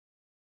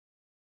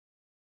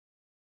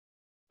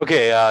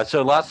Okay,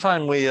 so last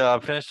time we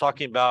finished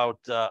talking about,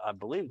 I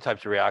believe,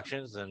 types of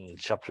reactions in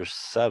chapter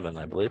 7,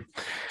 I believe.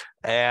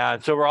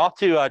 And so we're off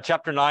to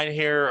chapter 9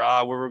 here,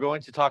 where we're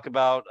going to talk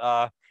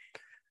about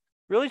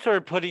really sort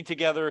of putting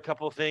together a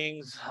couple of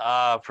things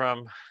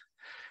from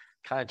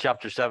kind of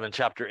chapter 7,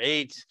 chapter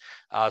 8.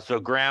 So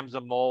grams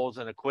and moles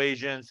and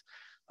equations.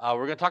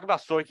 We're going to talk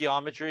about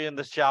stoichiometry in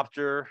this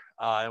chapter.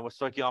 And what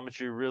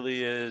stoichiometry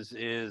really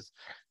is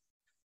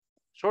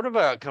sort of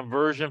a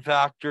conversion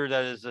factor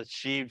that is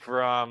achieved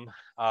from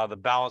the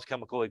balanced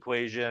chemical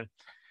equation.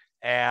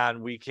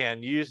 And we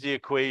can use the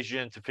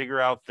equation to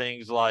figure out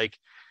things like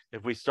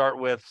if we start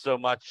with so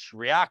much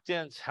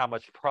reactants, how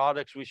much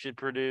products we should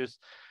produce.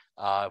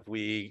 If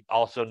we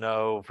also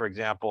know, for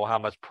example, how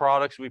much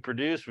products we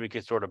produce, we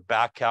can sort of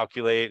back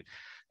calculate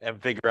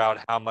and figure out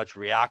how much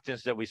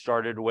reactants that we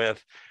started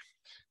with.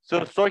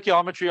 So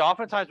stoichiometry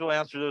oftentimes will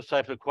answer those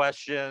types of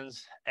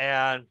questions.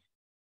 And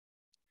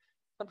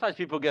sometimes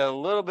people get a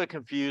little bit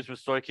confused with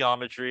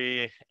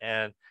stoichiometry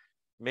and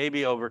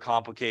maybe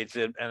overcomplicates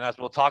it. And as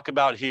we'll talk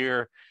about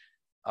here,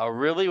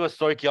 really what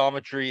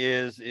stoichiometry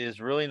is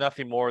really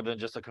nothing more than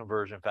just a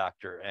conversion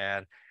factor.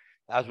 And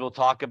as we'll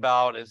talk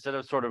about, instead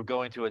of sort of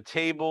going to a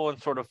table and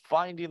sort of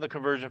finding the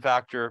conversion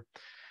factor,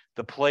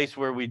 the place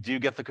where we do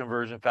get the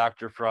conversion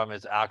factor from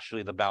is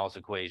actually the balance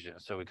equation.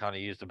 So we kind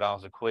of use the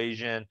balance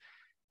equation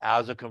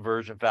as a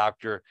conversion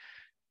factor.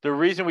 The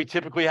reason we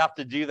typically have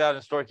to do that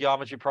in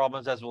stoichiometry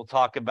problems, as we'll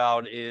talk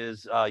about,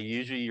 is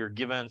usually you're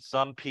given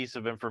some piece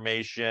of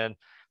information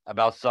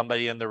about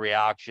somebody in the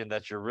reaction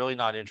that you're really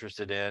not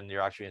interested in.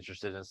 You're actually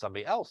interested in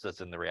somebody else that's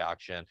in the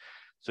reaction.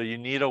 So you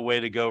need a way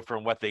to go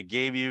from what they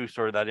gave you,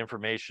 sort of that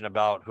information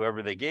about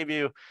whoever they gave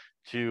you,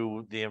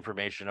 to the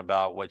information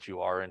about what you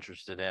are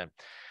interested in.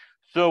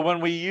 So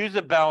when we use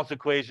a balance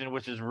equation,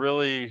 which is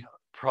really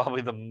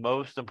probably the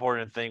most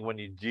important thing when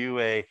you do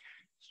a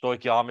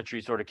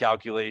stoichiometry sort of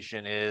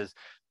calculation, is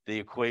the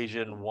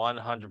equation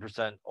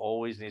 100%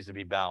 always needs to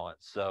be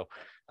balanced. So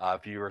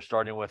if you are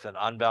starting with an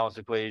unbalanced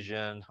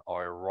equation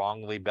or a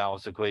wrongly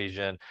balanced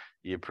equation,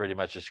 you pretty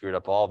much just screwed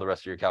up all the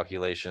rest of your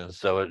calculations.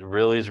 So it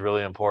really is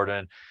really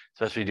important,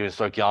 especially doing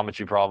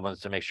stoichiometry problems,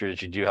 to make sure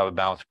that you do have a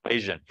balanced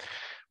equation.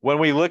 When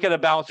we look at a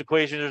balanced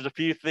equation, there's a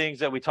few things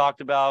that we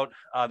talked about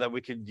that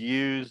we could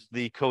use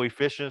the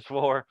coefficients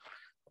for.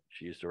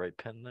 She used the right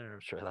pen there.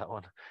 Let's try that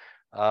one.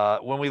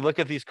 When we look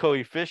at these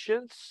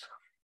coefficients,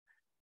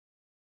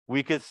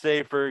 we could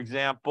say, for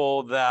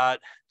example, that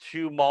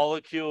 2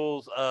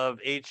 molecules of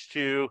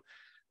H2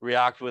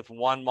 react with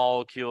 1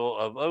 molecule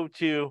of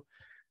O2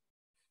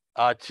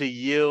 to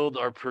yield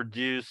or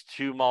produce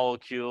 2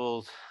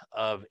 molecules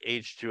of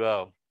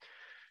H2O.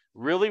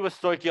 Really, with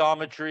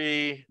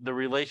stoichiometry, the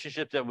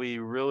relationship that we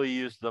really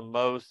use the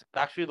most,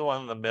 actually the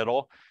one in the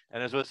middle,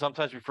 and is what's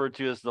sometimes referred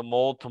to as the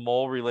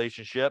mole-to-mole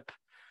relationship.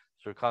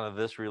 So kind of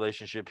this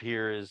relationship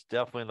here is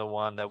definitely the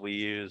one that we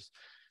use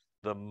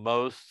the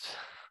most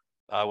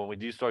when we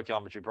do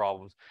stoichiometry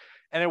problems.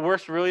 And it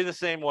works really the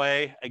same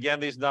way.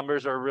 Again, these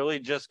numbers are really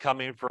just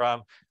coming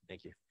from,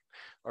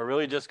 are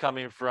really just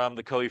coming from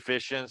the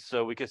coefficients.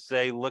 So we could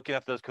say, looking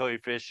at those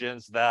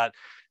coefficients, that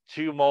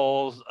 2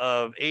 moles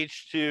of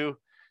H2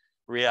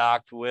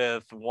 react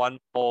with 1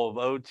 mole of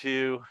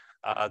O2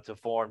 to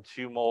form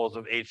 2 moles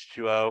of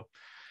H2O.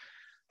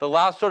 The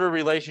last sort of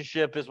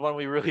relationship is one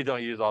we really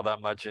don't use all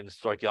that much in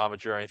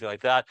stoichiometry or anything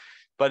like that,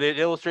 but it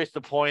illustrates the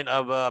point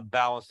of a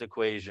balanced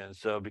equation.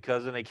 So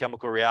because in a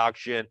chemical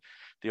reaction,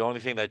 the only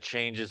thing that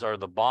changes are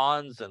the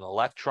bonds and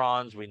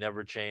electrons. We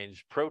never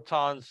change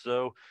protons.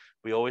 So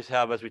we always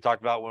have, as we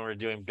talked about when we're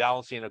doing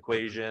balancing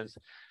equations,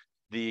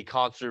 the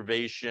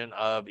conservation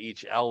of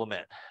each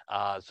element.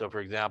 So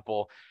for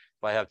example,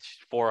 if I have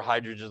 4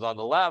 hydrogens on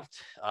the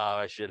left,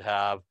 I should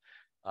have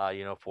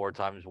 4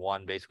 times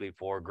 1, basically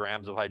 4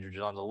 grams of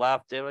hydrogen on the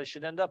left, and I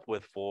should end up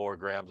with 4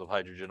 grams of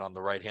hydrogen on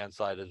the right-hand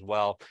side as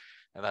well.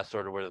 And that's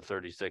sort of where the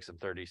 36 and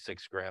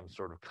 36 grams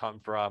sort of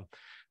come from,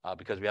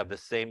 because we have the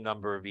same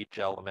number of each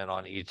element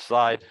on each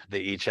side.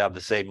 They each have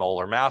the same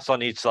molar mass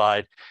on each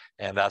side,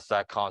 and that's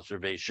that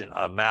conservation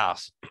of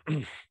mass.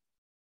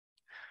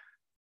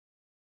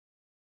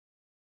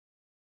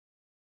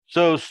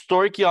 So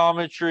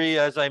stoichiometry,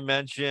 as I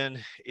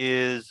mentioned,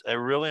 is a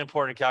really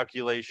important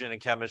calculation in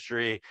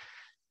chemistry.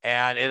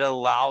 And it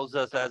allows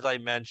us, as I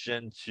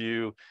mentioned,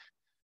 to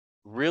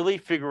really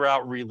figure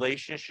out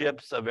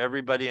relationships of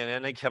everybody in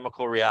any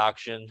chemical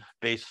reaction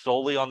based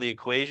solely on the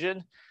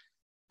equation.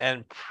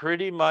 And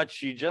pretty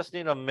much you just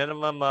need a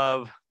minimum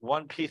of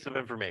 1 piece of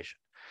information.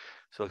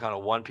 So kind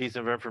of 1 piece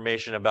of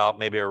information about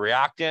maybe a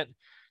reactant,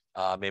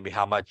 maybe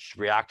how much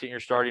reactant you're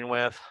starting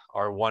with,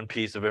 or 1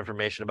 piece of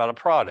information about a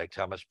product,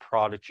 how much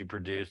product you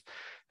produce.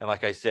 And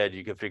like I said,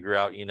 you can figure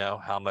out,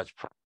 how much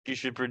you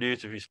should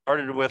produce. If you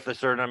started with a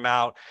certain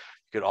amount,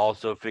 you could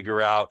also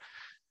figure out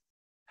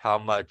how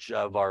much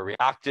of our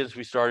reactants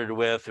we started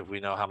with, if we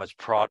know how much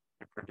product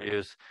we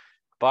produce.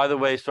 By the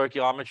way,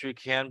 stoichiometry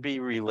can be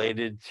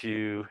related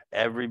to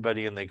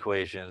everybody in the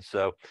equation.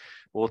 So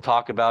we'll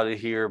talk about it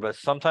here, but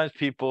sometimes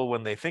people,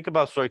 when they think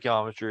about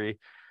stoichiometry,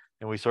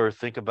 and we sort of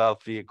think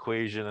about the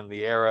equation and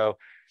the arrow,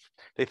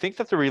 they think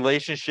that the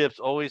relationships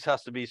always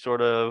has to be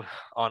sort of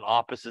on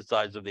opposite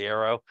sides of the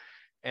arrow.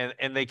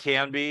 And they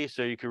can be.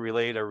 So you can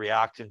relate a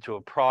reactant to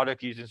a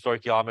product using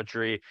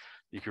stoichiometry.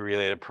 You can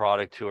relate a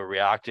product to a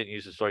reactant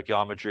using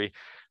stoichiometry.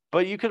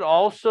 But you could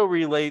also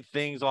relate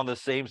things on the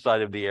same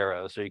side of the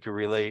arrow. So you could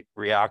relate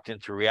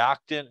reactant to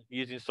reactant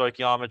using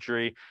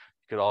stoichiometry.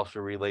 You could also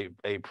relate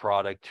a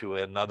product to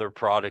another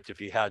product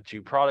if you had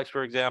two products,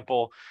 for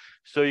example.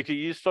 So you could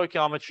use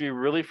stoichiometry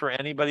really for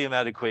anybody in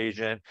that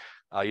equation.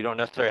 You don't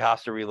necessarily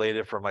have to relate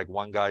it from like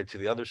one guy to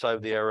the other side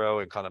of the arrow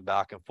and kind of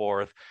back and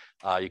forth.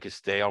 You could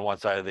stay on one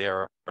side of the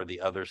arrow or the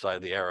other side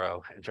of the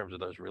arrow in terms of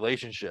those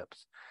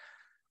relationships.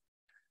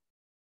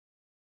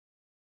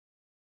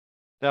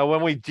 Now,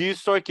 when we do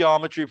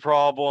stoichiometry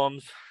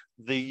problems,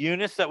 the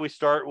units that we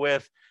start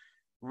with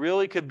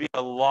really could be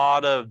a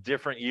lot of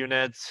different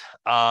units.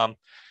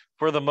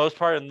 For the most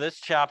part, in this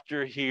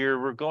chapter here,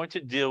 we're going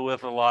to deal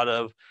with a lot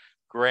of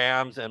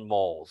grams and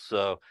moles.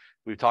 So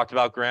we've talked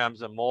about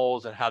grams and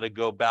moles and how to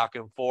go back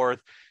and forth.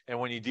 And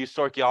when you do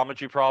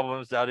stoichiometry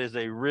problems, that is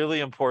a really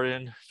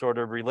important sort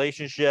of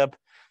relationship,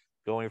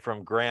 going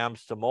from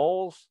grams to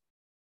moles,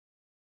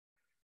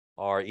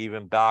 or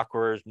even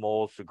backwards,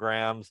 moles to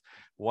grams.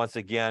 Once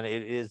again,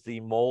 it is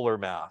the molar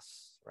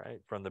mass,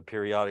 right, from the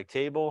periodic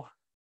table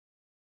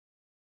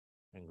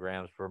in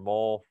grams per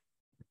mole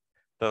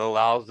that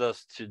allows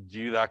us to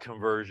do that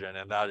conversion.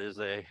 And that is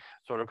a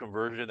sort of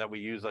conversion that we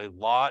use a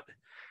lot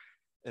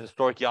in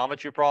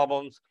stoichiometry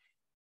problems.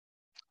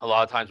 A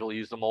lot of times we'll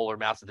use the molar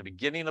mass at the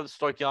beginning of the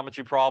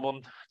stoichiometry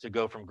problem to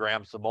go from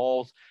grams to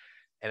moles.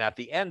 And at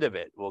the end of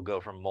it, we'll go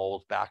from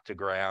moles back to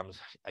grams,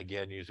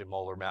 again, using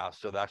molar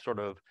mass. So that sort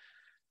of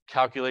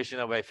calculation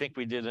that I think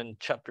we did in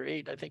chapter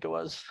 8, I think it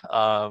was,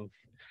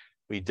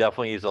 we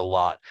definitely use a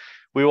lot.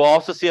 We will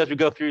also see as we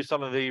go through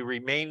some of the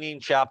remaining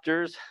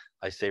chapters,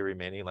 I say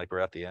remaining like we're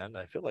at the end.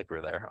 I feel like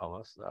we're there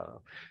almost.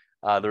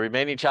 The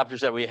remaining chapters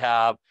that we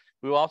have,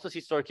 we will also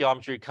see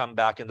stoichiometry come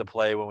back into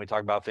play when we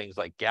talk about things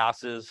like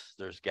gases.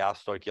 There's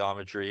gas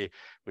stoichiometry,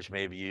 which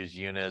maybe use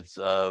units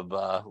of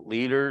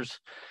liters.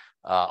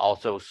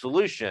 Also,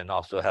 solution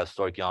also has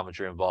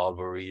stoichiometry involved,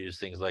 where we use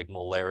things like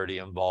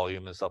molarity and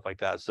volume and stuff like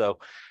that. So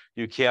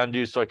you can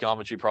do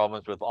stoichiometry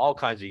problems with all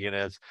kinds of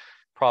units.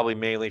 Probably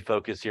mainly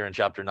focus here in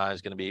chapter 9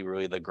 is going to be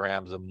really the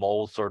grams and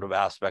moles sort of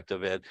aspect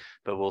of it,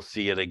 but we'll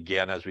see it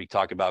again as we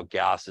talk about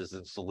gases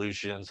and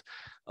solutions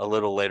a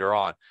little later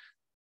on.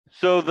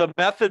 So the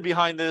method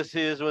behind this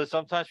is what is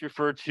sometimes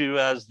referred to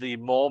as the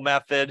mole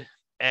method.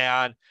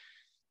 And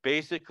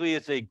basically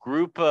it's a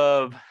group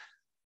of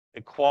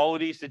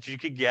equalities that you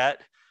could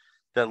get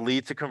that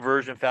lead to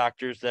conversion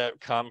factors that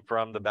come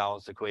from the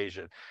balanced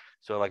equation.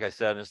 So like I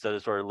said, instead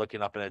of sort of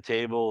looking up in a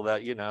table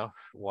that,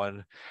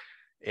 1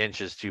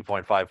 inch is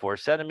 2.54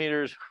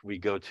 centimeters, we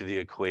go to the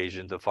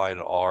equation to find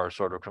our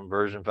sort of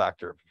conversion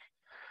factor.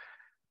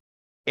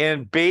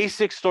 In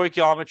basic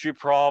stoichiometry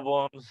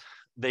problems,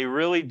 they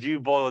really do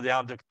boil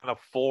down to kind of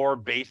 4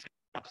 basic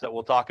steps that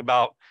we'll talk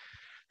about.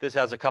 This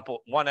has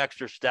one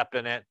extra step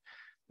in it.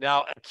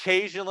 Now,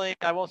 occasionally,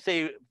 I won't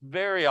say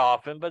very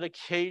often, but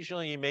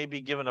occasionally you may be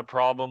given a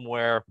problem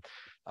where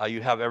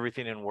you have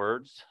everything in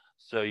words.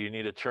 So you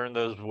need to turn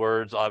those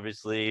words,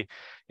 obviously,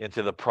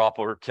 into the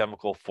proper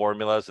chemical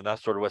formulas. And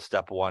that's sort of what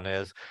step 1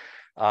 is.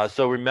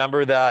 So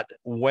remember that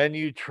when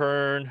you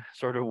turn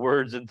sort of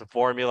words into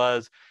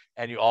formulas,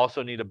 and you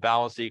also need to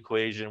balance the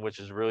equation, which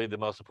is really the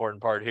most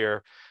important part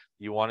here,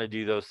 you want to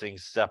do those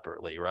things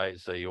separately, right?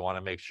 So you want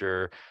to make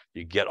sure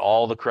you get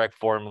all the correct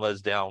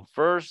formulas down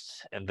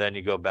first, and then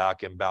you go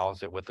back and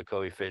balance it with the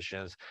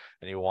coefficients,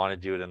 and you want to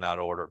do it in that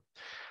order.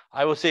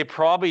 I would say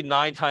probably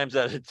 9 times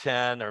out of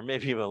 10, or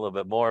maybe even a little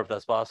bit more if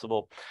that's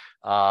possible,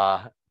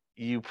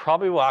 you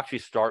probably will actually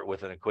start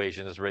with an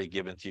equation that's already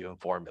given to you in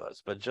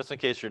formulas. But just in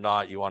case you're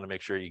not, you want to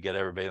make sure you get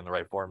everybody in the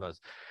right formulas.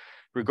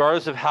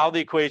 Regardless of how the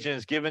equation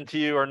is given to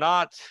you or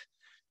not,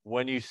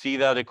 when you see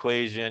that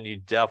equation, you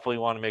definitely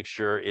want to make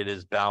sure it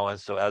is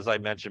balanced. So as I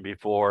mentioned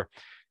before,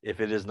 if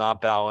it is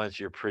not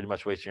balanced, you're pretty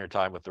much wasting your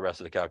time with the rest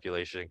of the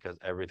calculation because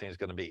everything's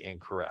going to be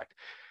incorrect.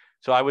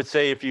 So I would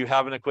say if you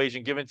have an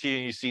equation given to you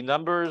and you see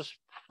numbers,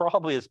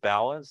 probably it's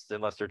balanced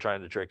unless they're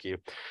trying to trick you.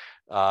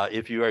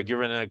 If you are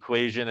given an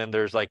equation and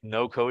there's like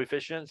no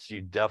coefficients,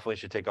 you definitely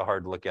should take a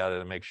hard look at it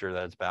and make sure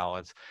that it's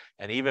balanced.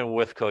 And even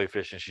with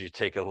coefficients, you should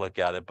take a look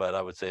at it. But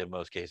I would say in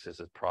most cases,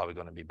 it's probably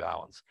going to be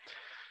balanced.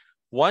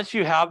 Once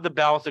you have the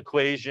balanced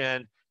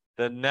equation,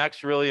 the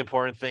next really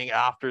important thing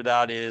after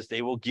that is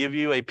they will give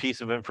you a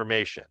piece of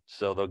information.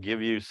 So they'll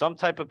give you some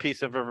type of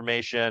piece of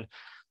information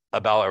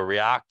about a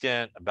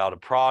reactant, about a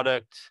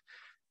product.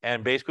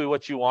 And basically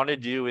what you want to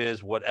do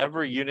is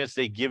whatever units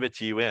they give it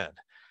to you in,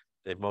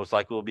 they most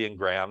likely will be in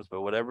grams,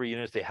 but whatever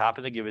units they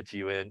happen to give it to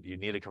you in, you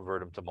need to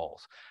convert them to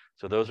moles.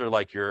 So those are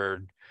like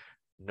your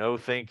no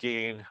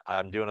thinking,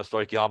 I'm doing a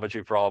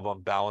stoichiometry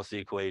problem, balance the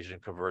equation,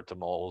 convert to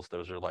moles.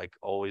 Those are like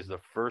always the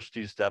first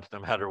 2 steps, no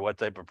matter what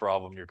type of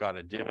problem you're kind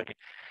of doing.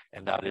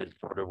 And that is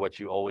sort of what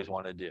you always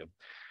want to do.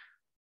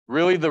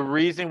 Really, the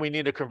reason we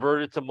need to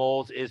convert it to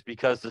moles is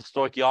because the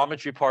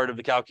stoichiometry part of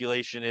the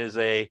calculation is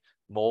a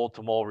mole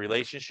to mole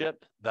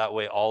relationship. That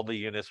way, all the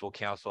units will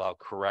cancel out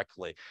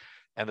correctly.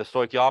 And the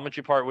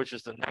stoichiometry part, which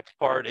is the next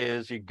part,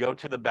 is you go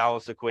to the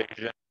balance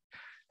equation.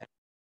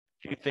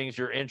 Two things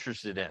you're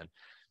interested in.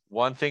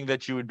 One thing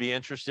that you would be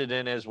interested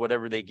in is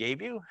whatever they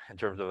gave you in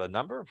terms of a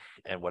number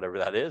and whatever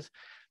that is.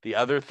 The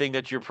other thing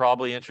that you're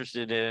probably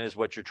interested in is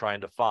what you're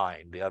trying to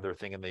find, the other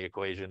thing in the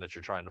equation that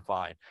you're trying to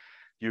find.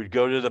 You'd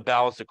go to the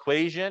balance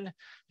equation,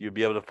 you'd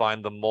be able to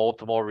find the mole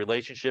to mole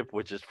relationship,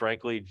 which is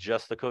frankly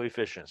just the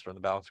coefficients from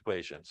the balance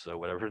equation. So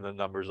whatever the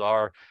numbers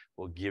are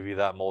will give you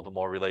that mole to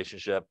mole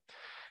relationship.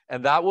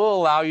 And that will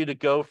allow you to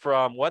go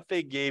from what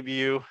they gave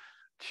you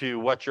to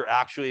what you're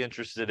actually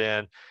interested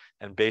in.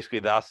 And basically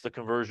that's the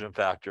conversion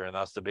factor, and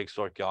that's the big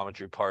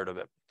stoichiometry part of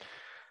it.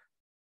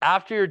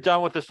 After you're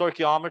done with the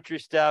stoichiometry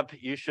step,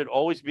 you should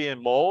always be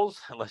in moles,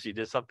 unless you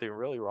did something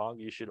really wrong.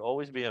 You should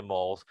always be in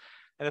moles.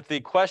 And if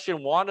the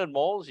question wanted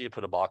moles, you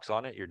put a box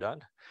on it, you're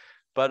done.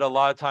 But a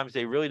lot of times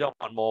they really don't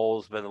want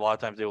moles, but a lot of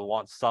times they will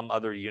want some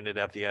other unit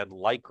at the end,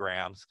 like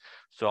grams.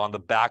 So on the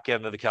back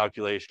end of the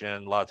calculation,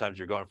 a lot of times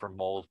you're going from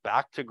moles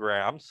back to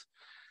grams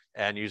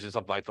and using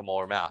something like the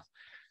molar mass.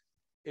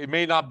 It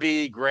may not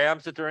be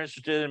grams that they're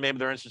interested in. Maybe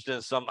they're interested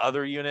in some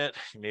other unit.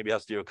 You maybe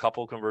have to do a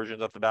couple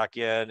conversions at the back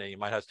end, and you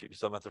might have to do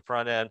some at the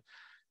front end.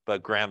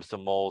 But grams to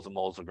moles and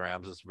moles to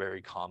grams is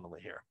very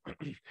commonly here.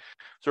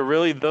 So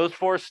really, those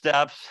 4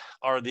 steps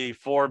are the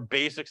 4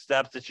 basic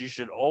steps that you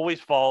should always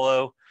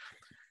follow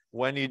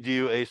when you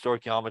do a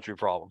stoichiometry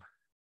problem.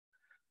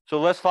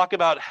 So let's talk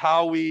about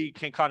how we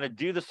can kind of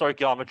do the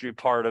stoichiometry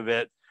part of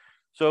it.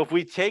 So if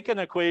we take an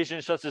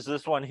equation such as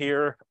this one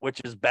here, which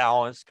is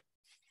balanced,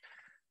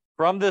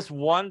 from this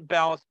one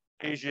balanced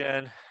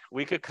equation,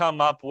 we could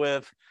come up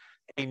with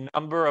a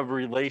number of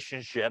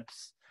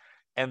relationships,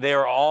 and they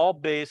are all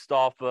based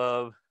off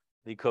of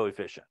the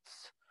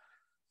coefficients.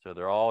 So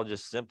they're all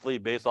just simply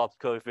based off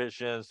the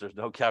coefficients. There's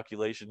no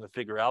calculation to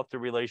figure out the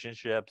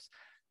relationships.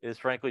 It's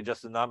frankly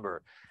just a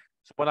number.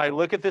 So when I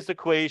look at this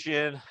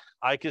equation,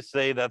 I could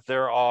say that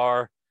there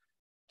are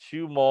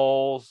 2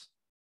 moles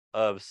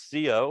of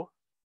CO.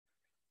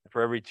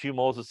 For every 2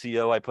 moles of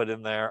CO I put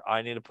in there,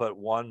 I need to put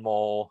 1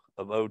 mole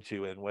of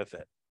O2 in with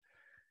it.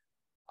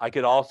 I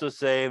could also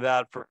say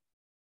that for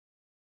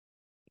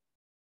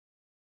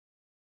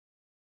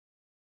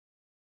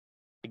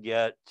I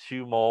get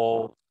 2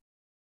 moles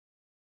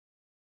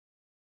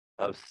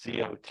of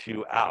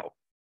CO2 out.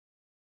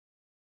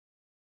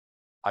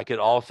 I could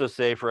also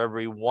say for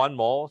every 1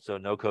 mole, so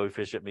no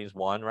coefficient means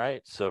 1,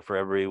 right? So for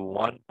every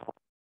 1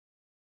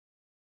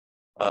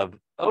 of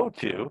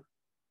O2,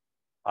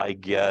 I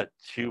get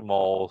 2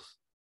 moles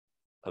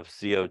of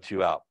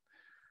CO2 out.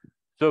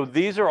 So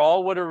these are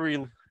all what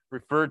are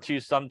referred to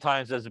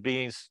sometimes as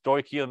being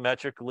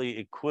stoichiometrically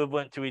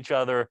equivalent to each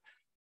other.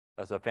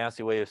 That's a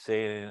fancy way of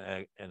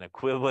saying an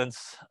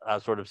equivalence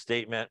sort of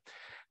statement.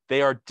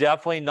 They are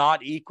definitely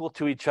not equal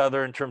to each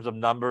other in terms of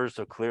numbers.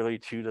 So clearly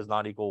 2 does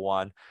not equal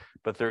 1,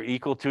 but they're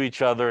equal to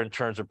each other in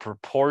terms of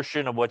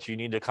proportion of what you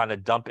need to kind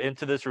of dump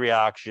into this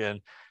reaction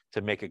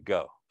to make it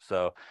go.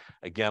 So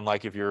again,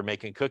 like if you're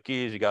making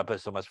cookies, you got to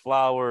put so much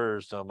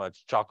flour, so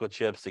much chocolate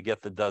chips to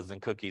get the dozen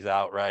cookies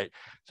out, right?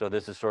 So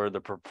this is sort of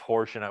the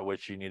proportion at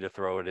which you need to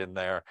throw it in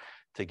there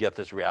to get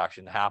this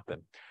reaction to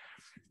happen.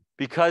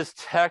 Because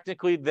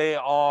technically they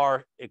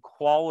are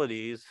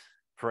equalities,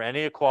 for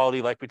any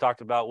equality, like we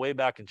talked about way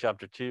back in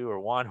chapter 2 or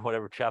 1,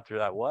 whatever chapter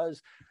that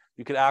was,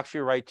 you could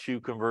actually write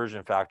 2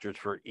 conversion factors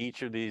for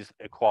each of these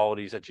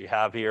equalities that you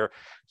have here.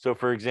 So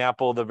for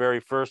example, the very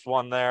first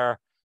one there,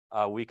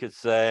 we could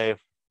say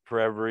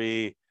for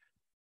every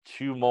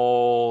 2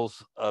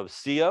 moles of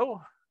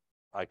CO,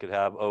 I could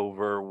have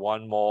over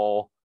 1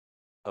 mole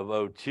of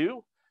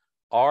O2,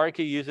 or I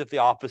could use it the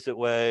opposite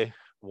way,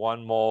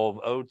 1 mole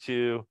of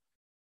O2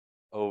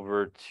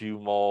 over 2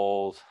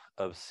 moles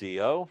of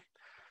CO.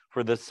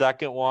 For the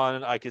second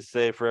one, I could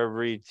say for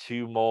every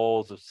 2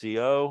 moles of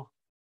CO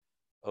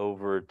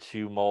over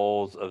 2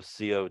 moles of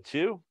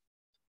CO2,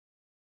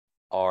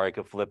 or I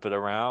could flip it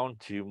around,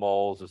 2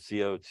 moles of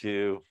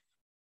CO2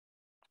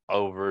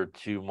 over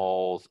 2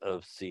 moles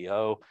of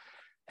CO.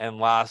 And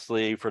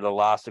lastly, for the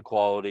last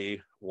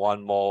equality,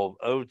 1 mole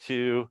of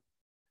O2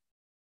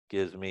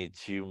 gives me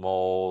 2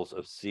 moles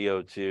of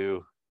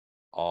CO2,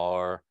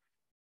 or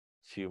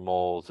 2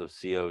 moles of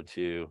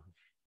CO2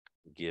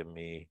 give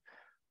me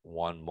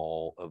 1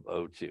 mole of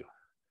O2.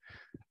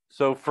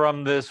 So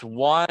from this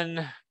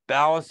one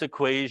balanced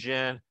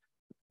equation,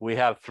 we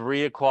have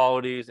 3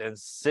 equalities and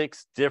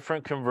 6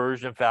 different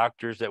conversion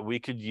factors that we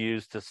could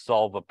use to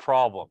solve a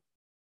problem.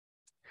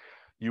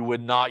 You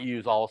would not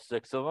use all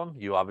 6 of them.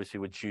 You obviously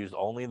would choose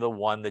only the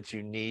one that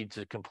you need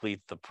to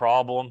complete the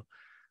problem.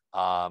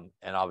 And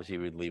obviously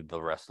we'd leave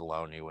the rest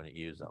alone. You wouldn't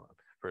use them.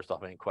 First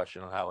off, any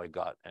question on how I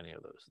got any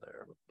of those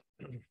there?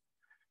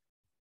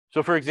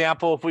 So for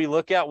example, if we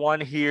look at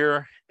one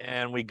here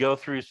and we go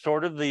through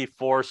sort of the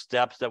 4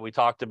 steps that we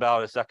talked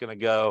about a second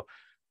ago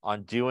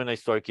on doing a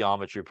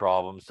stoichiometry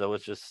problem. So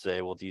let's just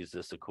say we'll use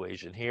this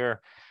equation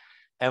here.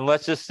 And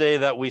let's just say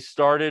that we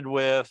started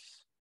with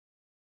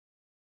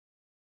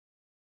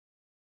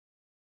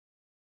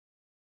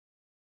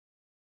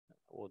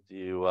we'll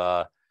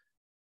do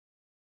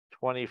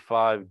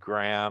 25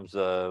 grams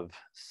of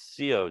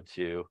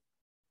CO2,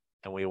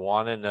 and we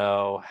want to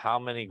know how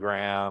many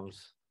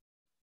grams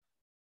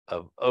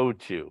of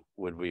O2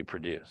 would we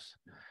produce.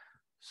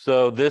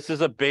 So this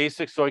is a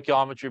basic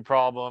stoichiometry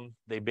problem.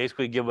 They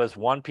basically give us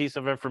one piece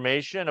of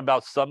information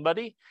about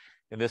somebody,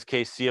 in this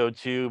case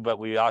CO2, but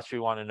we actually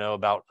want to know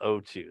about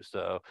O2.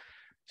 So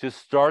to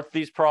start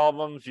these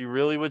problems, you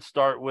really would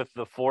start with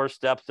the 4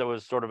 steps that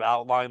was sort of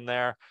outlined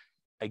there.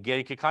 Again,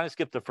 you can kind of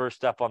skip the first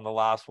step on the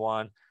last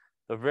one.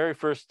 The very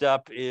first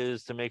step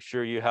is to make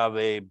sure you have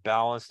a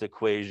balanced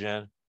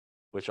equation,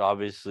 which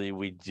obviously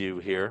we do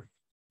here.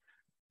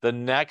 The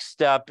next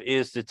step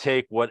is to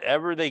take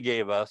whatever they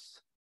gave us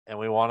and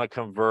we want to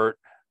convert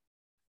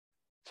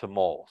to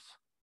moles.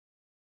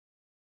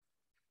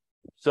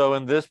 So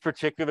in this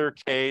particular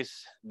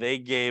case, they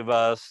gave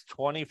us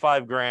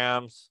 25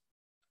 grams,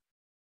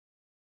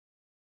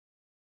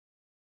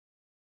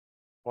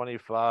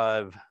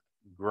 25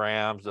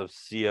 grams of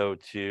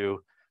CO2.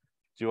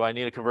 Do I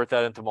need to convert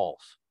that into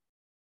moles?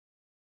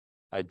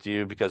 I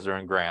do, because they're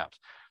in grams.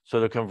 So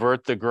to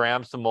convert the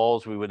grams to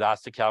moles, we would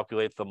have to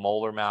calculate the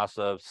molar mass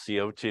of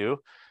CO2.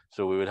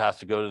 So we would have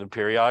to go to the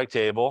periodic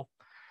table,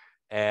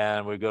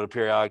 and we go to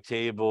periodic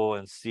table,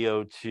 and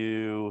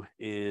CO2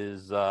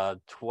 is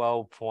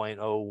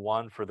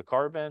 12.01 for the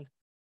carbon,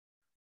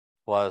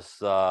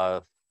 plus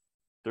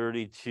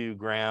 32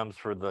 grams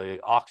for the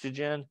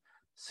oxygen,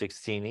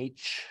 16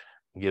 each,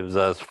 gives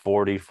us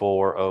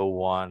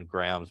 44.01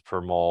 grams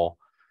per mole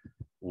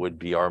would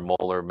be our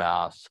molar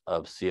mass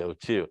of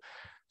CO2.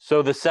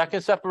 So the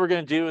second step we're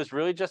going to do is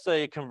really just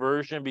a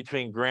conversion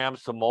between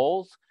grams to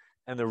moles.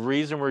 And the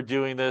reason we're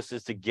doing this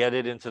is to get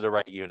it into the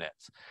right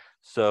units.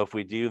 So if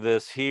we do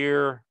this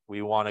here,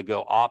 we want to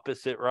go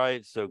opposite,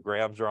 right? So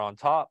grams are on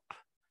top.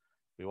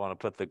 We want to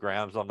put the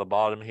grams on the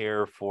bottom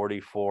here,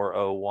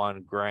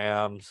 44.01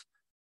 grams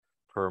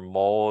per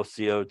mole of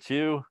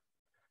CO2.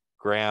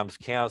 Grams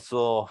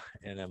cancel,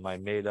 and in my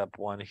made up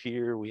one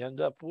here, we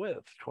end up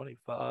with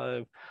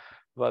 25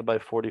 divided by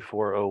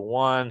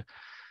 44.01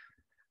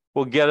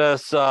 will get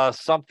us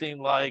something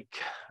like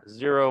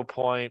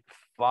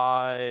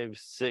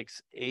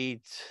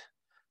 0.56805.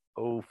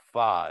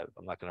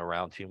 I'm not going to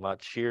round too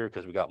much here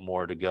because we got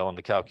more to go on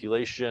the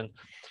calculation.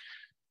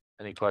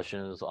 Any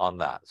questions on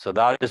that? So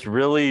that is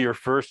really your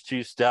first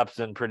 2 steps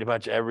in pretty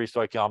much every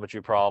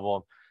stoichiometry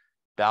problem.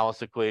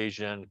 Balanced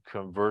equation,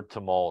 convert to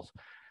moles.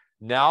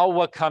 Now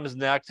what comes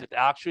next is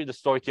actually the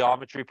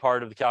stoichiometry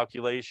part of the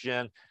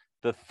calculation.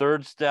 The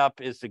third step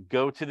is to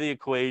go to the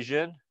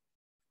equation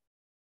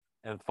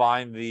and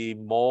find the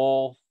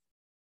mole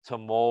to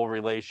mole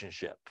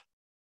relationship.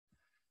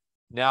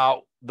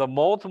 Now, the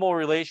mole to mole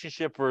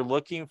relationship we're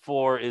looking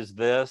for is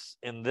this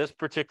in this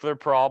particular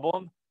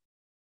problem.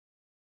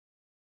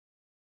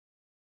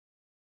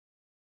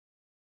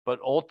 But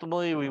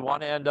ultimately, we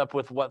want to end up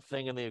with what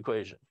thing in the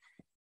equation?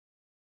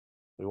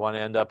 We want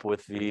to end up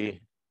with the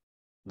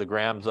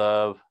grams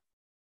of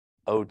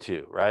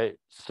O2, right?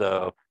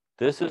 So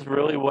this is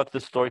really what the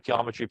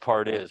stoichiometry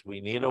part is.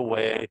 We need a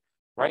way,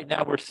 right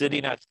now we're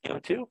sitting at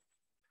CO2.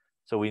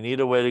 So we need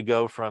a way to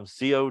go from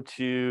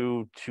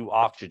CO2 to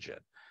oxygen.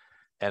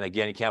 And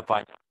again, you can't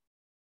find it.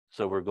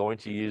 So we're going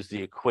to use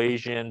the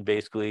equation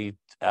basically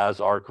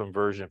as our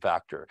conversion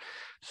factor.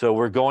 So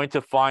we're going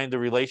to find the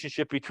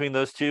relationship between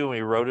those two. And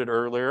we wrote it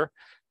earlier.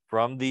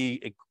 From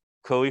the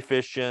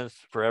coefficients,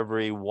 for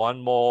every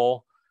 1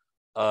 mole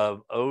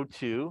of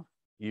O2,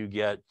 you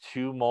get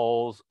 2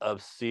 moles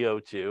of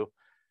CO2.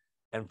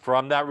 And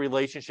from that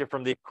relationship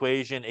from the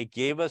equation, it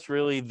gave us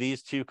really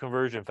these 2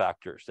 conversion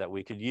factors that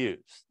we could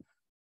use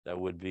that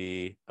would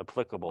be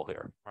applicable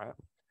here, right?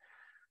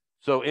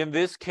 So in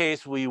this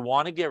case, we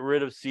want to get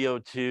rid of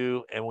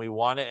CO2 and we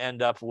want to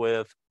end up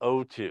with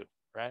O2,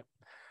 right?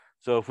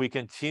 So if we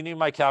continue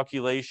my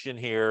calculation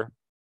here,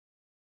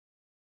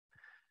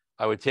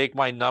 I would take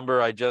my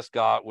number I just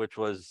got, which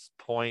was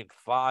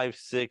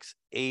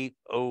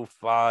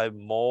 0.56805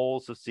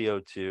 moles of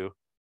CO2.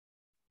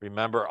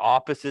 Remember,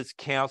 opposites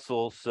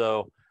cancel.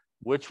 So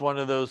which one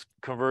of those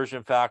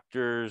conversion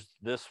factors,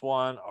 this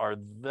one or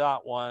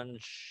that one,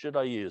 should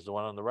I use? The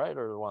one on the right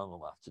or the one on the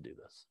left to do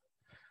this?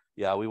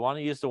 Yeah, we want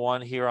to use the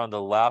one here on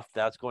the left.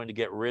 That's going to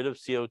get rid of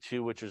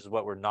CO2, which is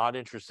what we're not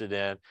interested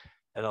in,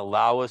 and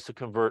allow us to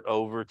convert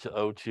over to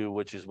O2,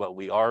 which is what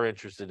we are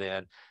interested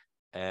in.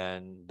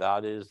 And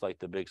that is like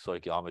the big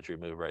stoichiometry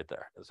move right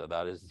there. So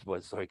that is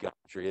what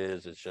stoichiometry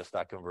is. It's just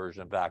that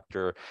conversion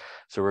factor.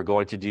 So we're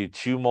going to do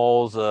 2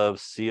 moles of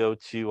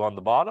CO2 on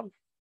the bottom,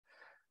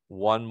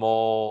 1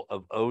 mole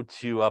of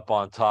O2 up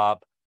on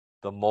top.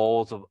 The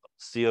moles of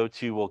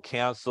CO2 will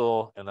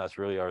cancel, and that's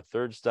really our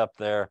third step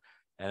there.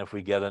 And if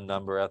we get a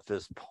number at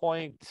this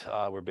point,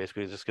 we're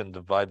basically just going to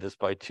divide this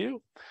by 2.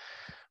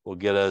 We'll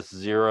get us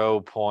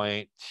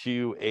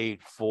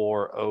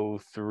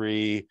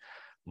 0.28403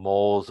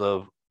 moles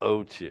of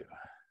O2.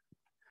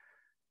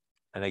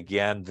 And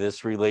again,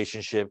 this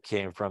relationship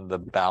came from the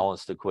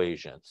balanced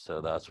equation.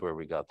 So that's where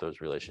we got those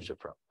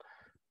relationships from.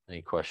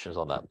 Any questions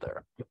on that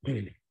there?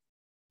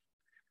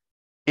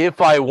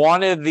 If I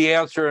wanted the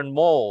answer in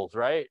moles,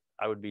 right,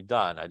 I would be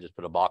done. I just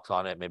put a box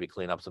on it, maybe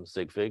clean up some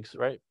sig figs,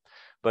 right?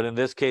 But in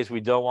this case, we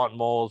don't want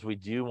moles. We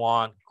do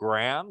want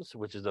grams,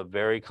 which is a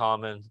very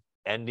common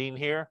ending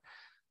here.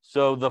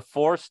 So the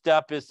fourth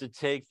step is to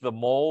take the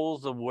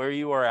moles of where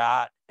you are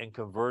at and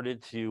convert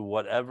it to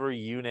whatever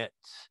unit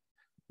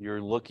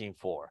you're looking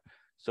for.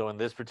 So in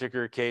this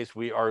particular case,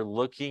 we are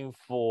looking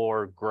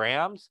for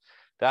grams.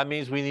 That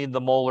means we need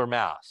the molar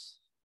mass.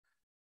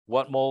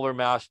 What molar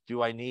mass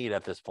do I need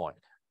at this point?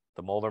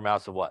 The molar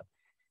mass of what?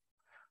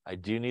 I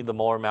do need the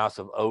molar mass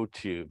of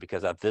O2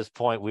 because at this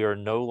point we are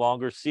no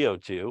longer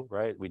CO2,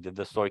 right? We did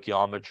the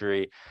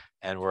stoichiometry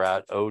and we're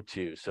at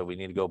O2. So we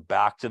need to go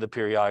back to the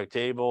periodic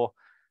table,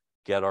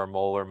 get our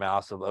molar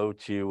mass of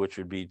O2, which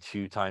would be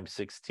 2 times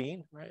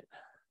 16, right?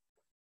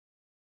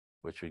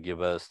 Which would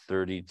give us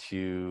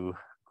 32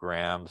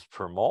 grams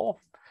per mole.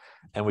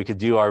 And we could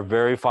do our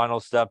very final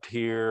step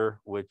here,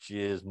 which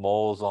is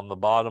moles on the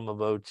bottom of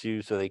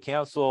O2, so they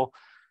cancel.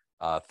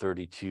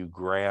 32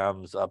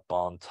 grams up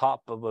on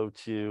top of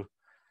O2.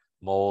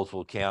 Moles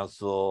will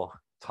cancel,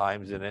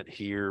 times in it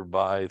here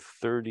by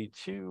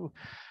 32.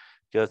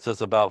 Gets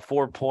us about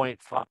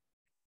 4.5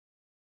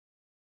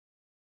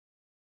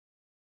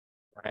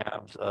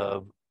 grams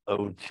of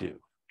O2.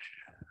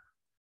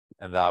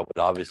 And that would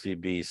obviously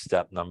be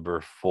step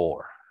number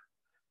 4.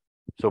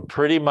 So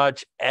pretty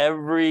much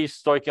every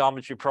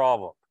stoichiometry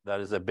problem that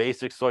is a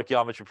basic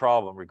stoichiometry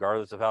problem,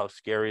 regardless of how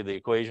scary the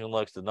equation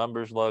looks, the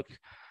numbers look,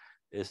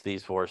 is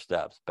these 4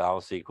 steps.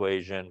 Balance the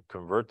equation,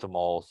 convert to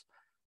moles,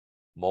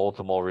 mole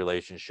to mole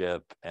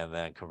relationship, and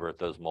then convert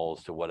those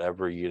moles to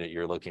whatever unit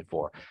you're looking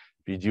for.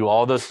 If you do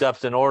all those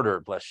steps in order,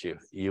 bless you,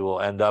 you will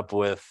end up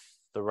with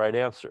the right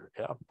answer.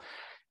 Yeah.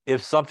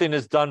 If something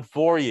is done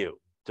for you,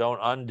 don't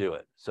undo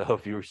it. So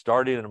if you're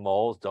starting in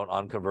moles, don't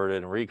unconvert it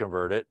and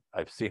reconvert it.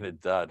 I've seen it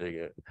done.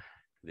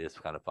 It's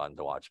kind of fun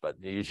to watch, but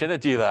you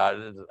shouldn't do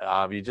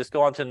that. You just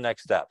go on to the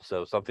next step.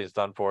 So if something's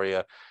done for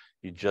you,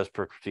 you just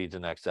proceed to the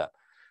next step.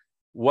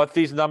 What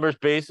these numbers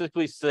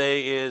basically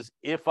say is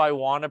if I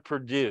want to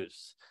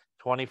produce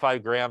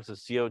 25 grams of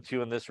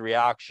CO2 in this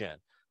reaction,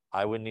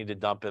 I would need to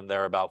dump in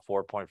there about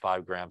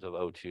 4.5 grams of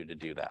O2 to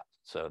do that.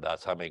 So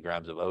that's how many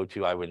grams of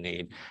O2 I would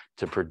need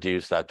to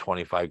produce that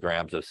 25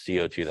 grams of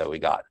CO2 that we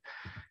got.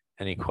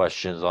 Any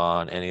questions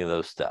on any of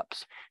those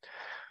steps?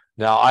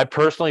 Now, I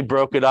personally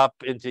broke it up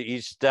into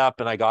each step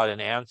and I got an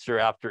answer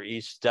after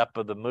each step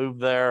of the move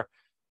there.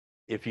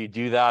 If you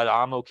do that,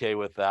 I'm okay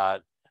with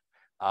that.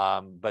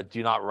 But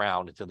do not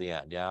round until the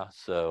end. Yeah.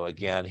 So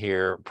again,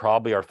 here,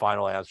 probably our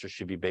final answer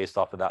should be based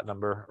off of that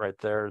number right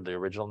there, the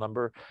original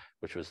number,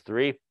 which was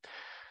 3.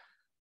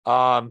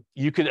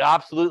 You could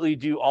absolutely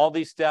do all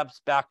these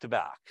steps back to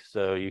back.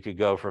 So you could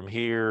go from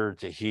here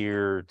to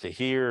here to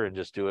here and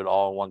just do it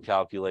all in one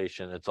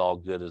calculation. It's all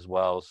good as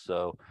well.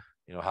 So,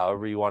 you know,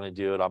 however you want to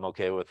do it, I'm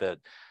okay with it.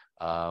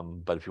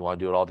 But if you want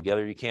to do it all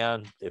together, you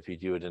can. If you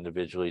do it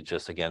individually,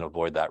 just again,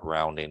 avoid that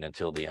rounding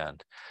until the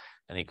end.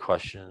 Any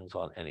questions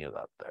on any of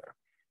that there?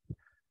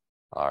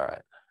 All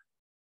right.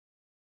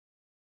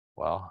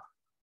 Well,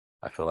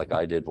 I feel like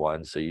I did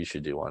one, so you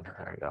should do one.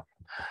 There we go.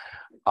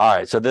 All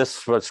right, so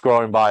this, what's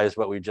scrolling by is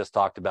what we just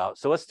talked about.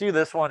 So let's do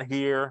this one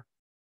here.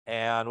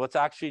 And let's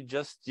actually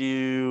just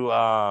do,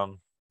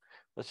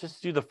 let's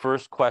just do the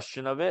first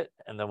question of it,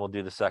 and then we'll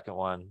do the second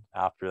one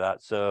after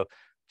that. So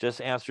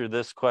just answer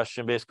this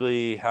question,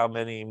 basically, how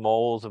many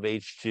moles of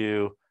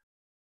H2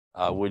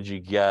 would you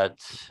get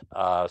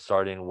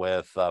starting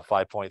with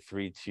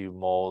 5.32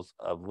 moles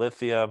of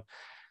lithium?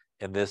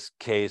 In this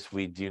case,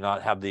 we do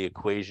not have the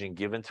equation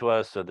given to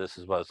us. So this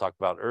is what I was talking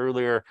about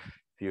earlier.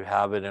 If you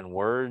have it in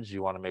words,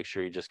 you want to make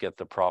sure you just get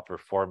the proper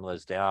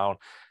formulas down.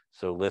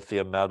 So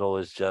lithium metal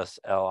is just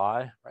Li,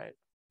 right?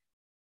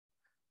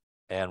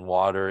 And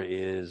water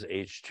is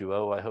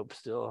H2O, I hope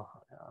still.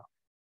 Yeah.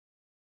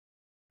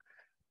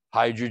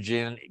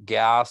 Hydrogen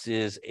gas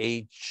is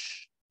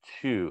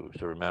H2.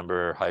 So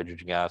remember,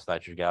 hydrogen gas,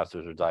 nitrogen gas,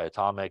 those are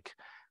diatomic.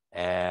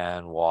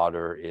 And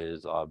water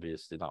is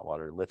obviously not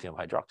water. Lithium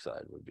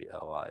hydroxide would be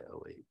LiOH.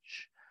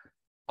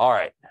 All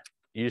right.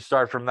 You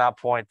start from that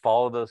point,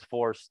 follow those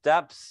 4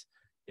 steps.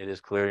 It is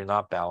clearly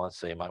not balanced,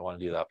 so you might want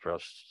to do that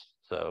first.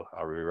 So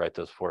I'll rewrite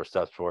those 4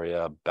 steps for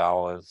you.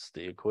 Balance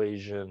the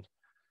equation.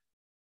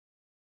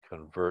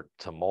 Convert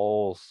to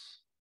moles.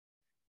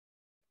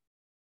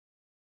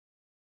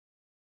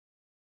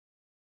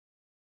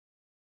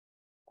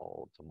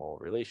 Mole to mole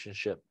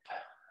relationship.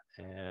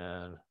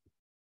 And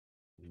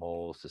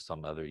moles to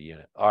some other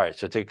unit. All right,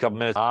 so take a couple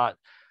minutes.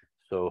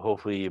 So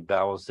hopefully you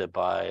balance it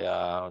by,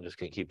 I'm just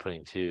going to keep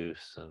putting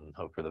 2s and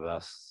hope for the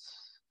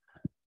best.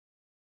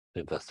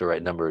 If that's the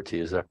right number of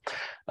 2s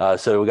there.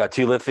 So we got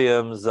 2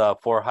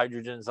 lithiums, 4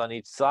 hydrogens on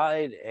each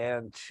side,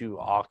 and 2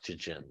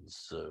 oxygens.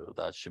 So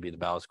that should be the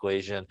balanced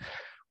equation.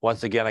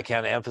 Once again, I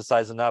can't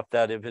emphasize enough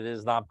that if it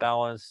is not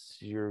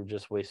balanced, you're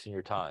just wasting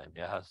your time.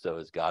 Yeah, so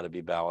it's got to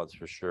be balanced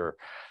for sure.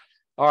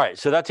 All right,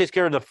 so that takes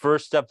care of the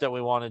first step that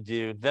we want to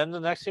do. Then the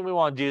next thing we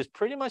want to do is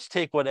pretty much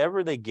take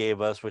whatever they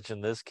gave us, which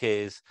in this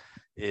case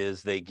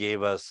is they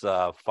gave us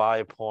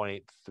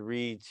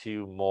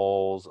 5.32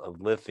 moles of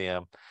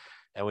lithium,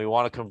 and we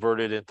want to convert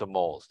it into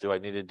moles. Do I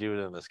need to do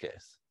it in this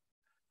case?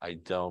 I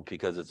don't,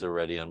 because it's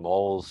already in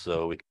moles,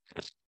 so we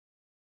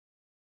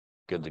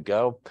good to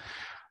go.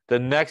 The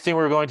next thing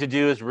we're going to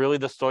do is really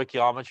the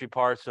stoichiometry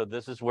part. So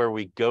this is where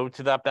we go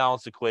to that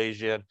balance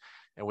equation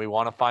and we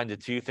want to find the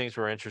two things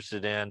we're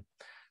interested in.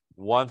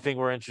 One thing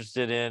we're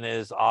interested in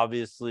is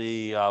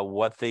obviously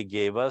what they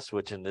gave us,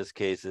 which in this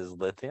case is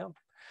lithium.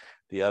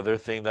 The other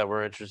thing that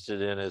we're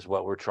interested in is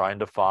what we're trying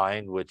to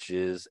find, which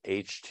is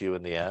H2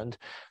 in the end.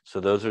 So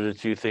those are the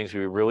two things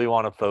we really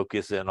want to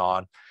focus in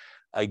on.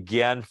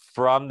 Again,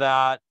 from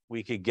that,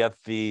 we could get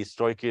the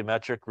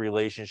stoichiometric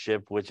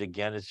relationship, which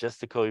again is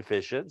just the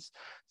coefficients.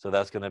 So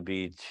that's going to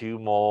be 2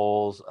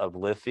 moles of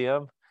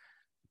lithium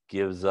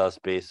gives us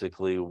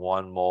basically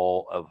 1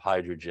 mole of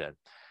hydrogen.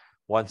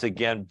 Once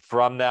again,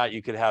 from that,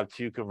 you could have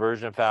two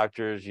conversion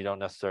factors. You don't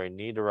necessarily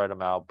need to write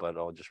them out, but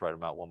I'll just write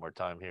them out one more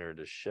time here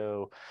to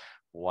show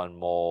 1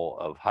 mole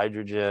of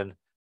hydrogen,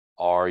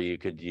 or you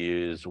could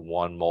use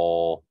 1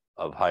 mole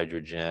of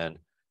hydrogen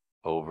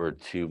over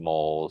 2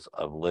 moles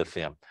of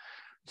lithium.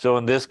 So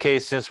in this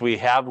case, since we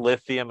have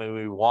lithium and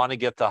we want to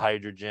get the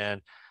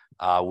hydrogen,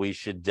 we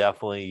should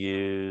definitely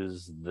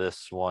use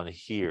this one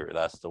here.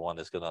 That's the one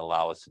that's going to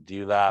allow us to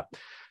do that.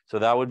 So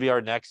that would be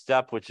our next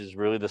step, which is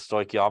really the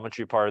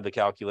stoichiometry part of the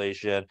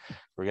calculation.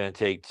 We're going to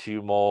take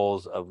 2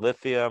 moles of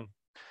lithium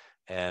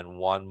and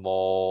 1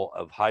 mole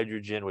of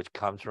hydrogen, which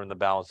comes from the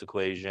balance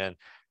equation.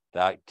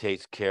 That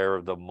takes care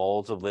of the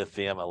moles of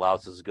lithium,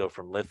 allows us to go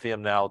from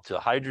lithium now to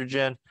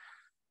hydrogen.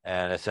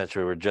 And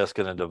essentially, we're just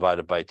going to divide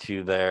it by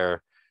 2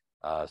 there.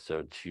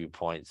 So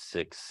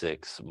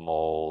 2.66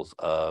 moles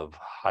of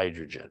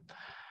hydrogen.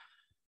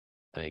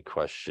 Any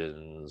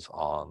questions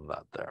on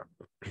that there?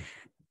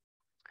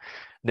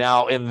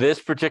 Now, in this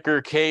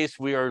particular case,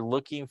 we are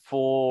looking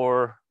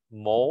for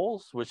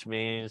moles, which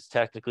means,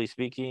 technically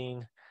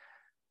speaking,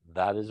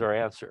 that is our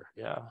answer.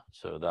 Yeah,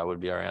 so that would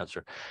be our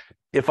answer.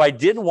 If I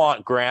did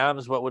want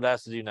grams, what would I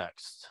have to do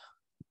next?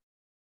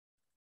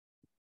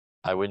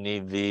 I would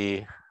need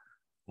the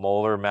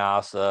molar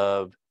mass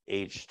of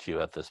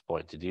H2 at this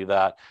point to do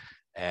that.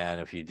 And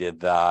if you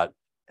did that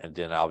and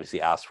didn't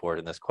obviously ask for it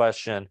in this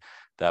question,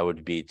 that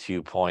would be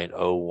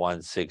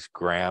 2.016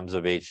 grams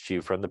of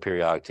H2 from the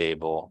periodic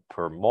table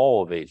per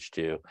mole of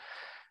H2.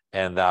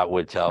 And that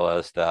would tell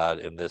us that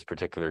in this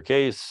particular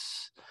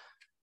case,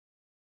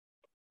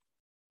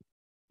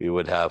 we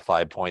would have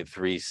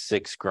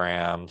 5.36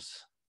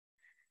 grams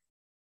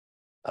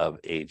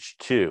of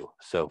H2.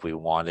 So if we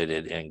wanted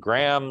it in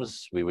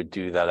grams, we would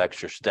do that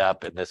extra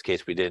step. In this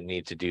case, we didn't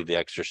need to do the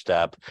extra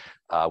step.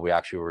 We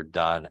actually were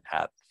done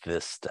at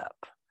this step.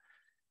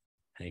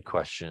 Any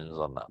questions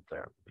on that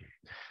there?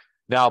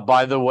 Now,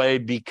 by the way,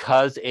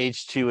 because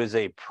H2 is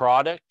a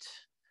product,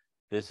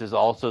 this is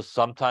also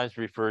sometimes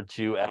referred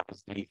to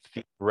as the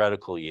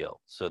theoretical yield.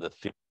 So the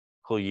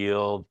theoretical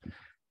yield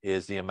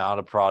is the amount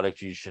of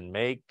product you should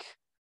make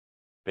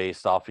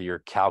based off of your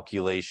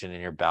calculation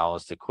in your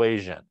balanced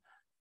equation.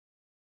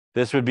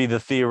 This would be the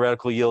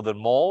theoretical yield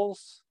in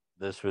moles.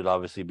 This would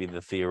obviously be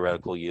the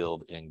theoretical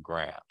yield in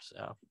grams.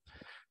 Yeah?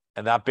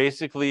 And that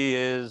basically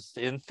is,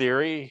 in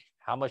theory,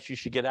 how much you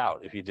should get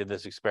out if you did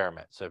this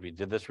experiment. So if you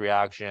did this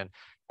reaction,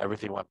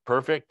 everything went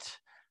perfect,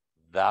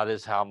 that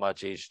is how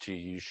much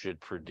H2 you should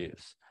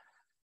produce.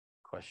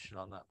 Question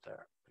on that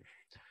there.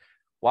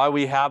 Why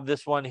we have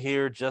this one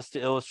here, just to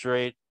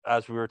illustrate,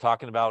 as we were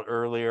talking about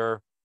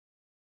earlier.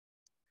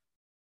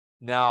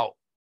 Now,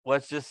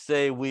 let's just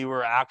say we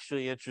were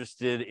actually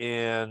interested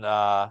in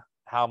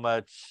how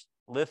much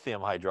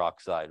lithium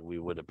hydroxide we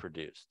would have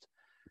produced.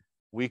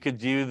 We could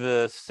do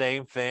the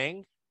same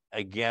thing.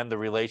 Again, the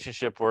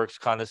relationship works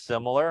kind of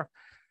similar.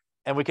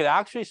 And we could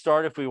actually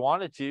start, if we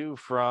wanted to,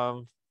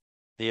 from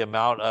the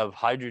amount of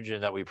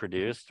hydrogen that we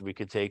produced. We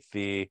could take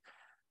the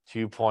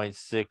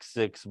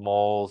 2.66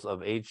 moles of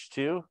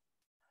H2.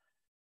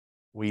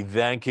 We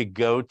then could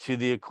go to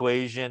the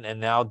equation and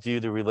now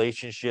do the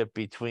relationship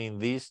between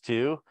these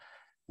two,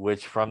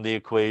 which from the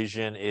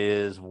equation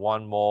is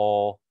 1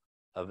 mole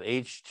of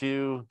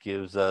H2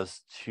 gives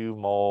us 2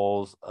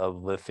 moles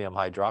of lithium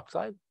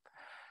hydroxide.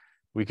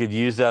 We could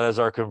use that as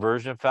our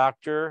conversion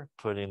factor,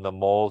 putting the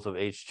moles of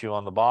H2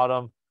 on the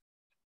bottom,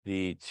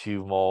 the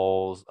 2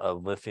 moles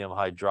of lithium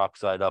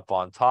hydroxide up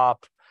on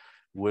top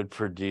would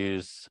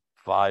produce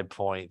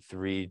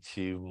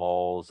 5.32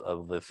 moles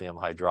of lithium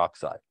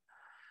hydroxide.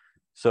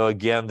 So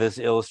again, this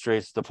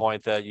illustrates the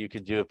point that you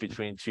could do it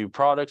between 2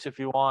 products if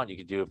you want. You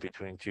could do it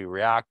between 2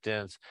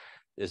 reactants.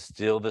 It's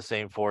still the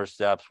same 4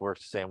 steps,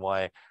 works the same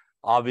way.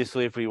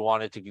 Obviously, if we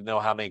wanted to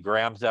know how many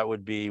grams that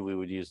would be, we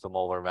would use the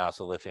molar mass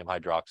of lithium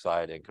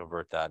hydroxide and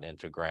convert that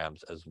into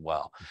grams as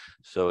well.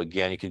 So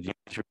again, you could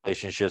use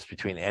relationships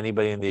between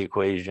anybody in the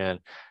equation.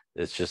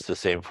 It's just the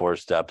same 4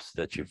 steps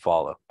that you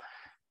follow.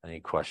 Any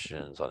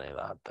questions on any of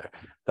that there?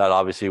 That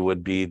obviously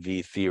would be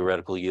the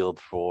theoretical yield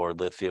for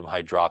lithium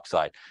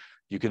hydroxide.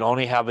 You can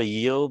only have a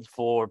yield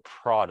for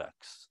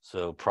products.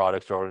 So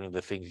products are only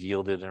the things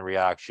yielded in a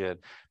reaction.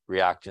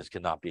 Reactants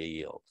cannot be a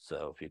yield.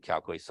 So if you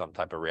calculate some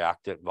type of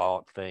reactant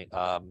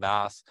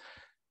mass,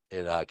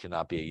 it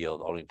cannot be a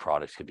yield. Only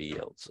products could be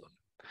yields. So,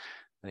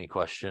 any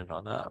question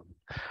on that?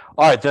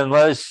 All right, then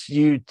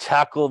you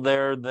tackle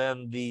there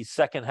then the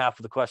second half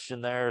of the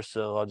question there.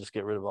 So I'll just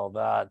get rid of all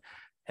that.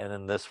 And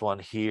then this one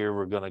here,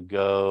 we're going to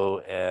go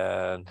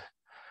and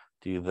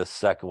do the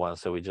second one.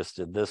 So we just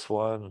did this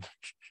one.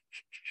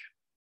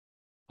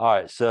 All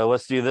right, so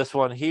let's do this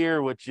one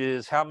here, which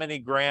is how many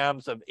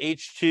grams of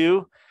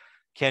H2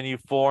 can you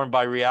form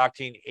by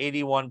reacting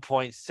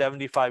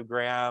 81.75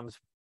 grams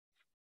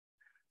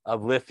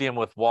of lithium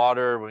with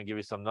water? We're going to give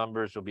you some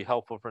numbers. It'll be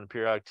helpful for the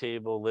periodic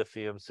table.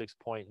 Lithium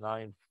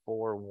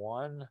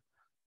 6.941,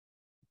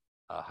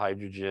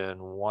 hydrogen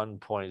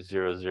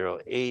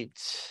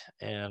 1.008,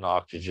 and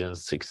oxygen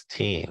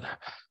 16.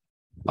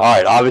 All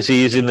right,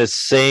 obviously using the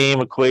same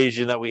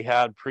equation that we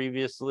had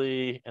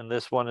previously in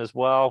this one as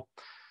well.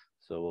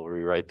 So we'll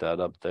rewrite that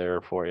up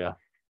there for you.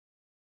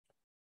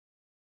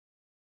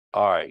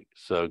 All right,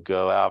 so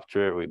go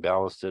after it. We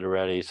balanced it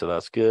already, so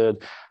that's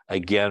good.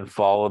 Again,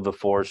 follow the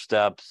 4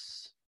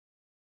 steps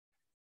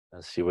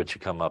and see what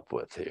you come up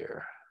with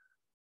here.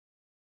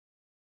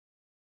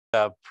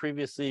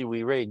 Previously,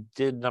 we already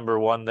did number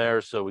 1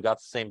 there, so we got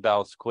the same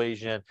balanced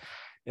equation.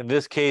 In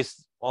this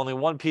case, only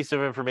one piece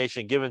of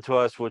information given to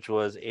us, which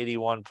was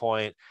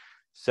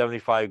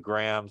 81.75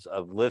 grams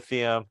of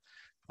lithium.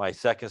 My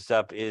second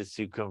step is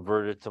to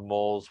convert it to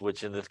moles,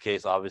 which in this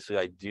case, obviously,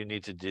 I do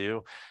need to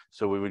do.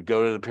 So we would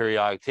go to the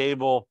periodic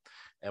table,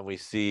 and we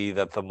see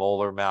that the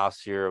molar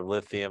mass here of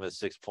lithium is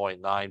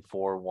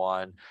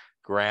 6.941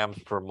 grams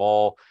per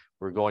mole.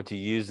 We're going to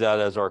use that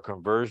as our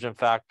conversion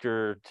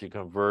factor to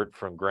convert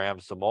from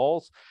grams to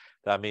moles.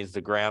 That means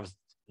the grams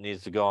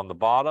needs to go on the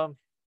bottom.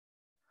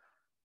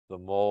 The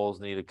moles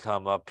need to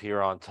come up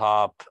here on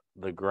top.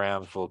 The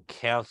grams will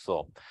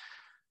cancel.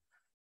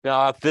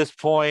 Now, at this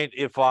point,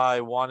 if I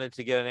wanted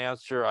to get an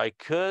answer, I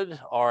could,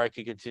 or I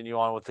could continue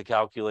on with the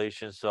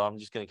calculation. So I'm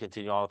just going to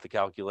continue on with the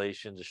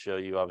calculation to show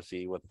you,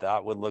 obviously, what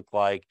that would look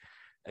like.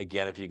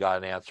 Again, if you got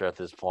an answer at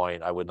this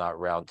point, I would not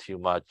round too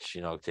much,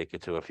 take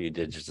it to a few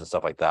digits and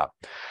stuff like that.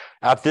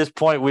 At this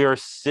point, we are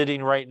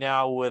sitting right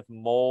now with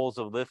moles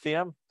of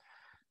lithium.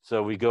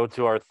 So we go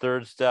to our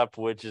third step,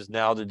 which is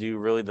now to do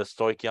really the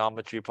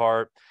stoichiometry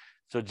part.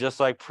 So just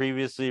like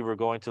previously, we're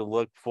going to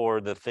look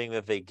for the thing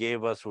that they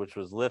gave us, which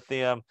was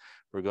lithium.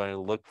 We're going to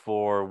look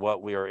for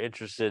what we are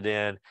interested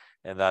in,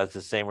 and that's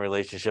the same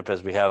relationship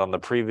as we had on the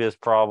previous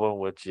problem,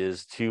 which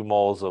is 2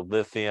 moles of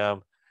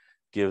lithium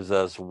gives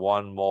us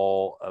 1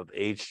 mole of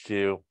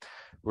H2.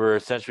 We're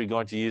essentially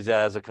going to use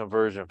that as a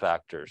conversion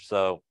factor.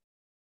 So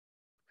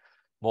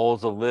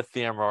moles of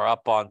lithium are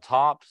up on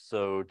top.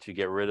 So to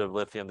get rid of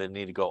lithium, they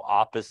need to go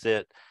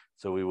opposite.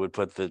 So we would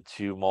put the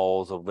 2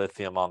 moles of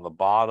lithium on the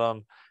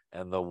bottom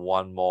and the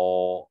 1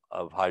 mole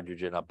of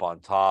hydrogen up on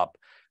top.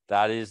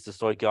 That is the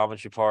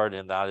stoichiometry part,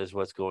 and that is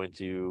what's going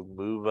to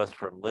move us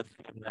from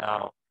lithium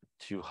now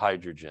to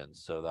hydrogen.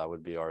 So that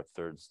would be our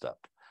third step.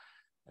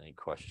 Any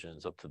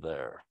questions up to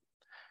there?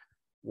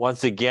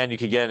 Once again, you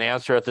could get an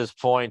answer at this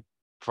point.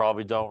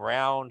 Probably don't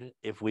round.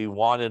 If we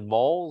wanted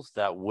moles,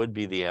 that would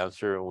be the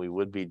answer, and we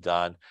would be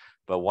done.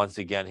 But once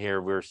again,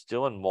 here, we're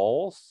still in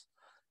moles.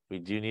 We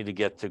do need to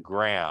get to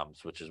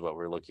grams, which is what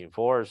we're looking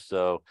for.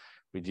 So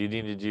we do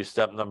need to do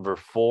step number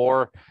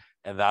 4,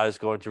 and that is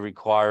going to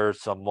require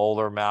some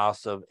molar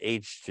mass of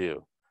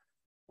H2.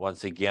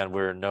 Once again,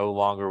 we're no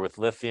longer with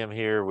lithium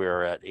here.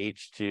 We're at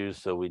H2,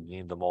 so we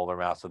need the molar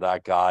mass of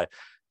that guy,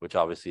 which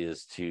obviously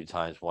is 2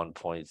 times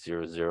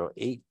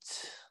 1.008.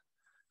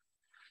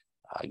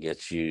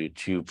 Gets you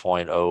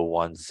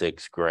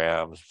 2.016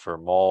 grams per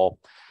mole.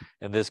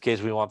 In this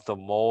case, we want the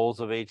moles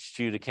of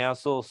H2 to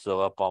cancel. So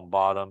up on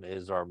bottom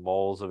is our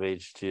moles of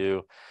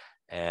H2.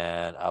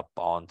 And up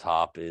on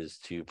top is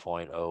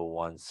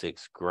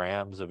 2.016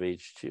 grams of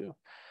H2.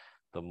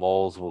 The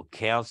moles will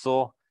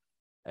cancel.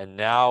 And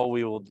now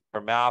we will do our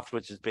math,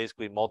 which is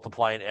basically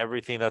multiplying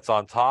everything that's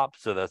on top.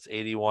 So that's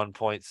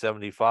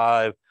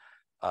 81.75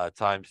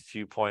 times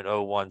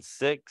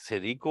 2.016,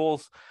 hit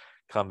equals.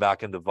 Come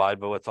back and divide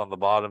by what's on the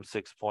bottom,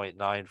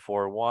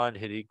 6.941,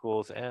 hit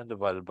equals, and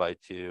divided by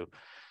 2.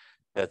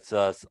 That's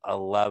us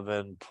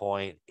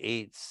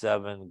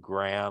 11.87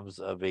 grams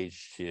of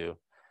H2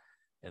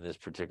 in this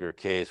particular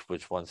case,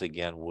 which once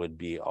again would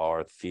be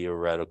our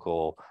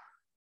theoretical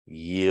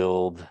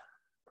yield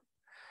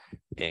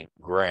in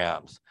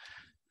grams.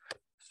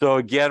 So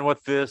again,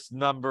 what this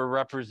number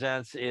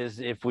represents is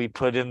if we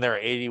put in there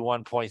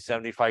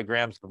 81.75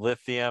 grams of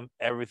lithium,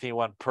 everything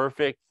went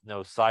perfect,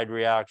 no side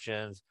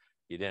reactions.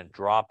 You didn't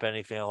drop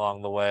anything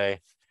along the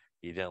way.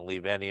 You didn't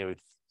leave any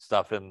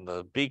stuff in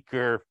the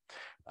beaker.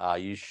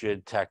 You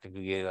should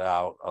technically get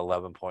out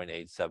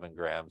 11.87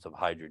 grams of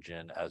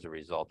hydrogen as a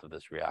result of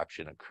this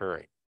reaction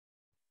occurring.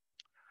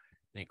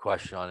 Any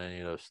question on any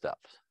of those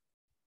steps?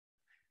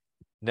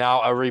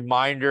 Now, a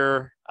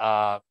reminder,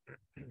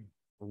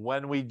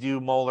 when we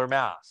do molar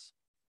mass,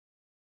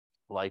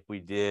 like we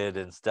did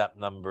in step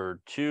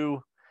number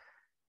 2.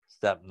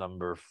 Step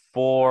number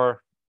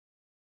 4,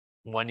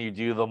 when you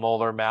do the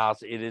molar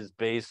mass, it is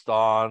based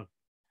on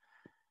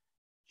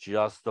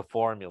just the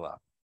formula,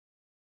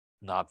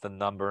 not the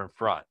number in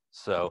front.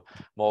 So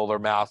molar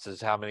mass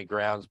is how many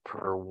grams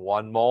per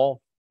 1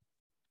 mole.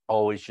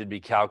 Always should be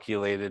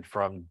calculated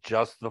from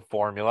just the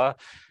formula.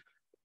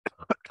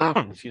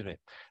 Excuse me.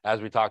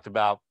 As we talked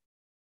about,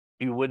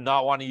 you would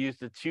not want to use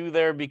the 2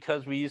 there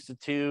because we used the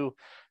 2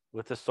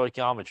 with the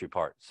stoichiometry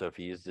part. So if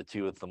you use the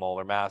 2 with the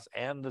molar mass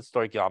and the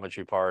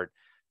stoichiometry part,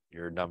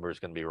 your number is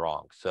going to be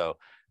wrong. So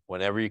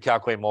whenever you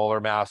calculate molar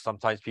mass,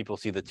 sometimes people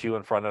see the 2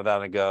 in front of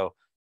that and go,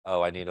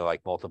 oh, I need to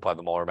like multiply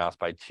the molar mass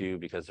by 2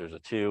 because there's a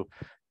 2.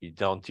 You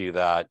don't do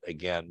that.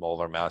 Again,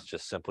 molar mass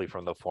just simply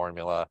from the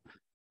formula.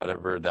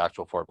 Whatever the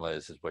actual formula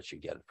is what you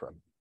get it from.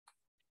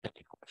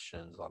 Any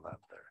questions on that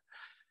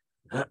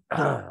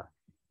there?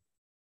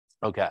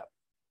 Okay.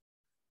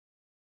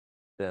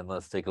 Then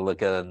let's take a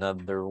look at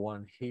another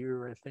one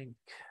here, I think.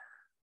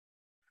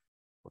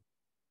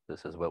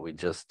 This is what we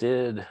just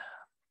did. In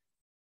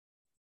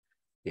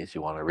case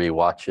you want to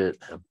rewatch it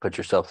and put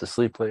yourself to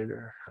sleep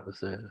later. That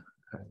was it.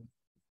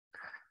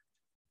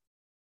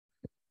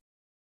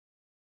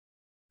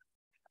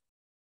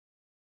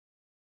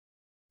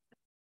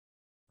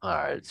 All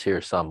right, it's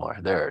here somewhere.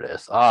 There it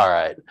is. All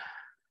right.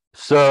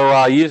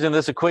 So using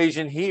this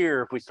equation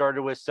here, if we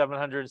started with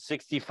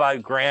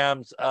 765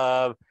 grams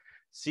of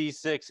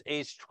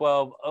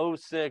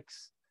C6H12O6,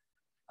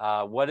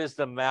 what is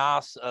the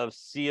mass of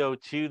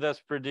CO2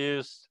 that's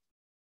produced?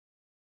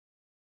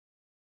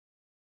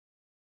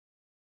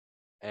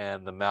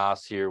 And the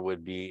mass here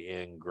would be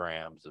in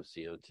grams of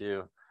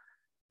CO2.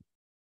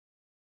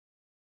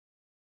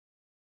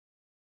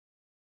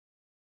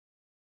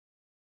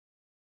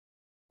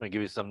 I'm going to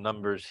give you some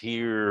numbers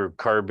here.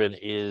 Carbon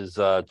is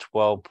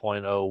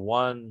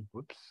 12.01.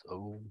 Whoops,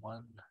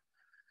 01.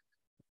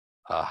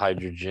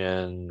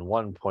 Hydrogen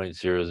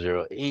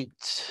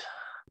 1.008.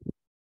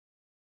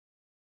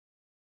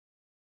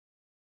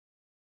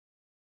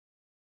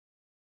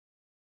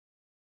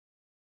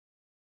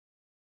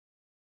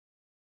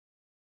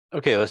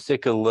 Okay, let's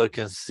take a look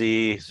and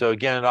see. So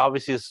again,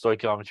 obviously it's a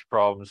stoichiometry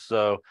problem.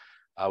 So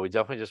we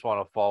definitely just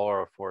want to follow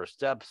our 4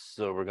 steps.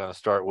 So we're going to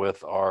start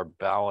with our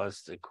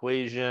balanced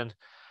equation.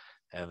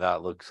 And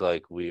that looks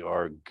like we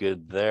are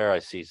good there. I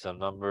see some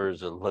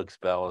numbers. It looks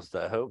balanced,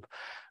 I hope.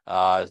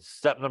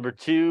 Step number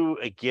 2,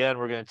 again,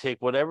 we're going to take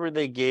whatever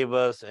they gave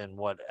us and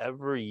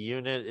whatever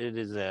unit it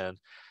is in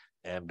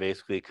and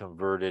basically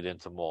convert it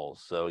into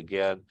moles. So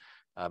again,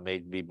 may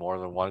be more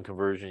than one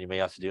conversion you may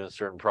have to do in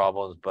certain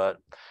problems,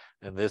 but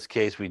in this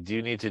case, we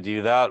do need to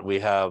do that. We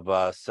have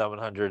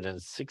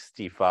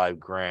 765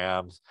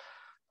 grams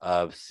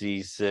of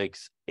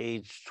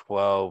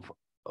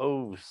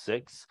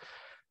C6H12O6.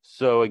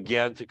 So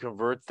again, to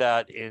convert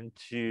that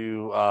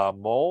into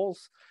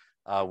moles,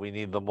 we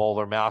need the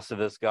molar mass of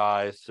this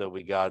guy. So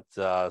we got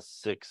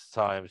 6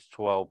 times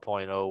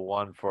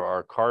 12.01 for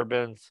our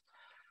carbons,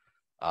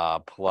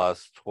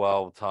 plus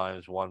 12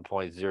 times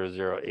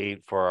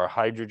 1.008 for our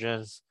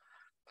hydrogens,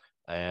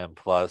 and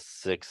plus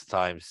 6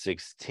 times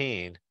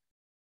 16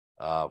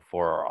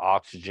 for our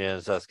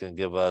oxygens. That's going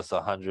to give us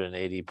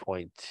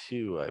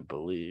 180.2, I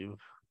believe,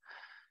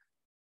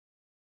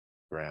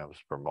 grams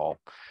per mole.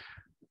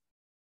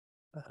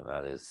 And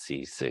that is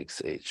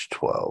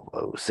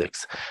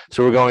C6H12O6.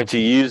 So we're going to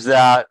use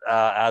that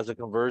as a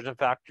conversion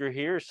factor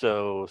here.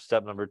 So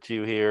step number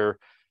 2 here,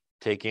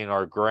 taking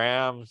our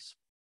grams,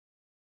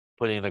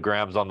 putting the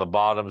grams on the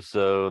bottom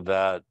so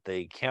that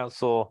they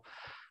cancel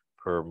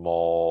per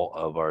mole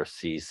of our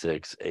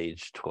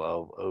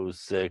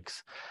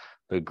C6H12O6.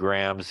 The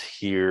grams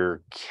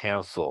here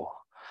cancel.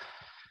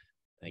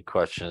 Any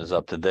questions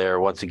up to there?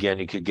 Once again,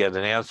 you could get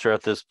an answer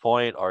at this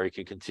point, or you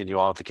could continue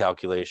on with the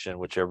calculation,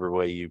 whichever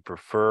way you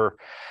prefer.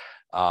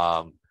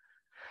 At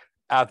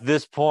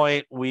this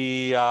point,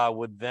 we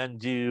would then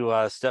do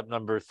step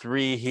number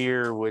 3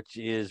 here, which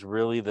is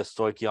really the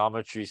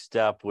stoichiometry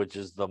step, which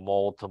is the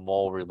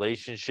mole-to-mole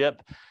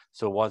relationship.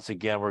 So once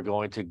again, we're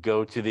going to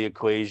go to the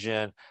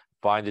equation,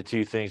 find the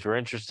 2 things we're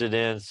interested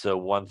in. So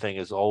one thing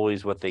is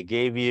always what they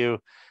gave you.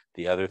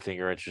 The other thing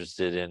you're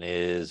interested in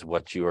is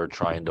what you are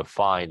trying to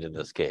find in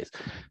this case.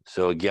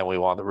 So again, we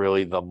want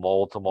really the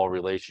mole-to-mole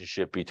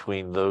relationship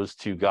between those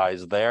 2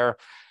 guys there.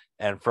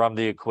 And from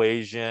the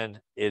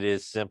equation, it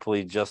is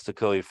simply just the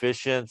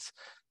coefficients.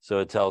 So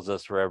it tells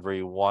us for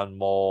every 1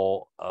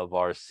 mole of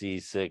our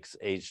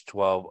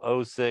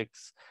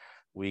C6H12O6,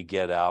 we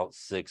get out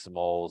 6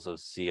 moles of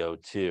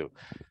CO2.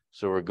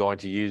 So we're going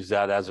to use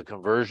that as a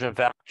conversion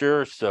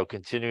factor. So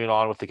continuing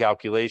on with the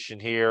calculation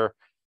here,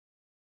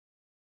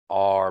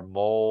 our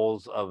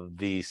moles of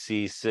the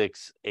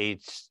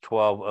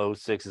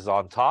C6H12O6 is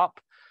on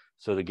top.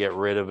 So to get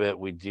rid of it,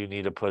 we do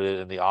need to put it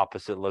in the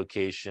opposite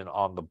location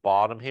on the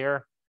bottom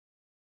here.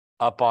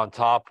 Up on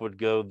top would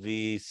go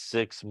the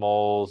 6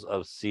 moles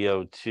of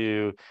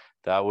CO2.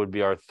 That would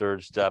be our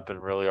 3rd step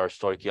and really our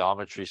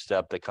stoichiometry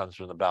step that comes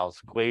from the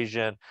balanced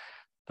equation.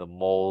 The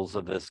moles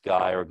of this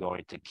guy are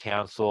going to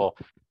cancel.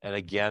 And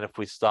again, if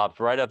we stopped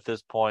right at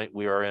this point,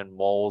 we are in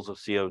moles of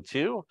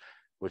CO2,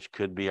 which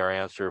could be our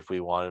answer if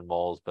we wanted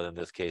moles, but in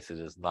this case, it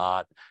is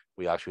not.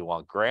 We actually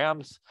want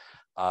grams.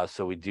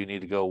 So we do need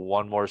to go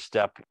one more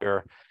step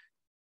here.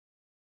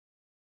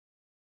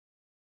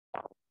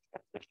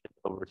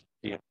 Over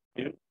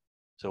CO2.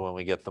 So when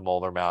we get the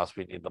molar mass,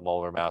 we need the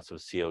molar mass of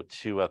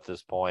CO2 at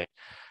this point.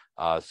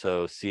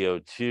 So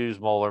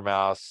CO2's molar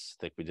mass, I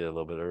think we did a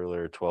little bit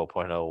earlier,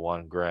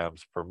 12.01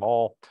 grams per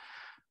mole,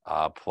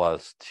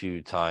 plus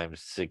 2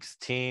 times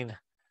 16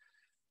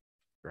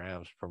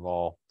 grams per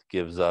mole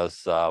gives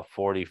us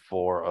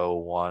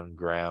 4401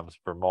 grams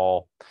per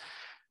mole.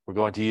 We're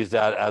going to use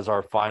that as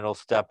our final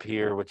step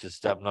here, which is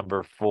step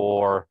number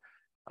 4,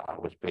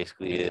 which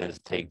basically is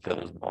take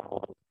those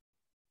moles.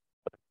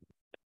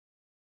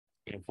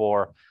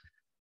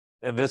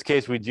 In this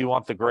case, we do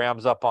want the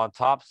grams up on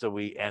top, so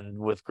we end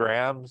with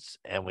grams,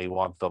 and we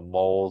want the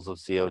moles of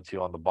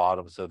CO2 on the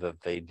bottom so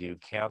that they do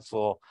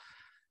cancel.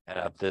 And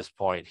at this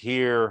point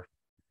here,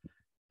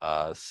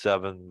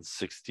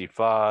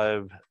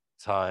 765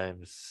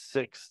 times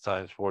 6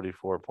 times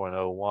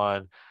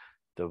 44.01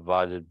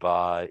 divided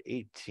by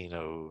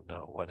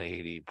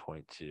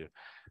 180.2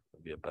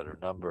 would be a better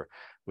number.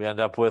 We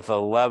end up with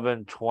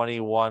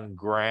 1121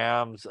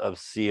 grams of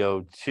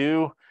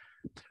CO2,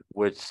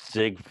 which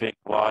sig fig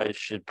wise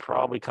should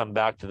probably come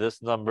back to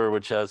this number,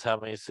 which has how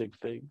many sig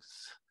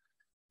figs?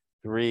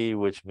 3,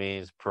 which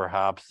means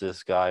perhaps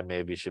this guy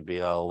maybe should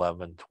be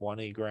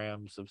 1120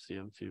 grams of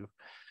CO2.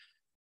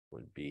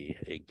 Would be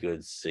a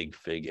good sig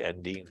fig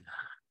ending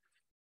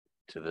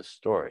to this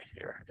story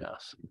here.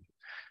 Yes.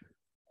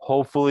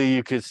 Hopefully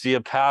you could see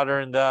a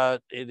pattern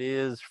that it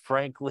is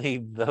frankly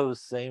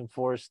those same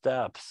 4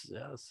 steps.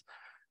 Yes.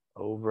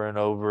 Over and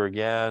over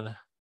again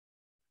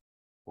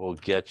will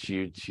get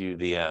you to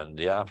the end.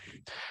 Yeah.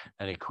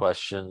 Any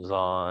questions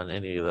on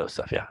any of those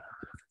stuff? Yeah.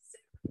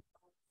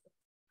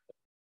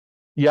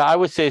 Yeah, I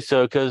would say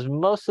so, because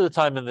most of the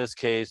time in this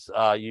case,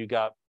 you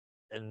got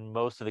in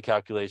most of the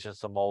calculations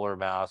some molar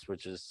mass,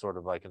 which is sort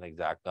of like an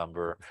exact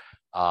number.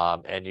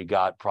 And you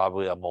got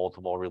probably a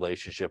multiple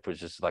relationship,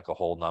 which is like a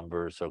whole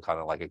number. So kind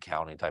of like a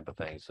counting type of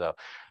thing. So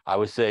I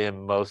would say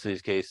in most of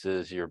these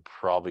cases, you're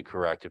probably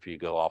correct if you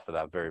go off of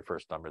that very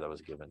first number that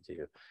was given to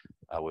you,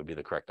 would be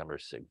the correct number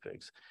of sig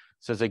figs.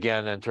 Since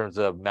again, in terms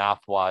of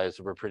math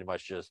wise, we're pretty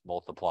much just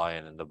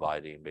multiplying and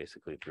dividing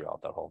basically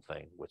throughout that whole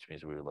thing, which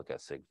means we would look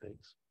at sig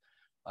figs.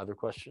 Other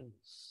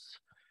questions?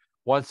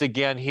 Once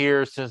again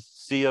here,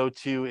 since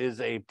CO2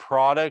 is a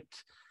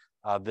product,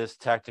 this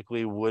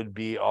technically would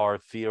be our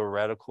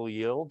theoretical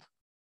yield.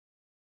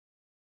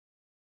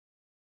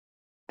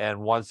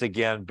 And once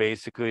again,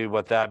 basically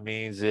what that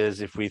means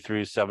is if we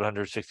threw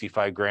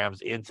 765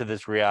 grams into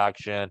this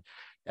reaction,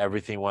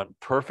 everything went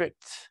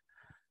perfect.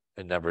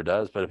 It never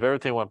does, but if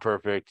everything went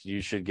perfect,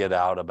 you should get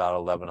out about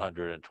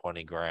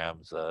 1120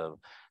 grams of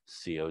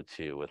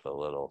CO2 with a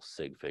little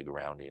sig fig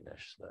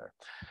rounding-ish there.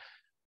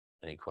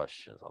 Any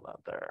questions on that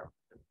there?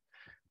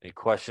 Any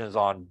questions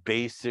on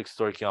basic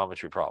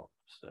stoichiometry problems?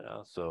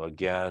 Yeah, so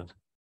again,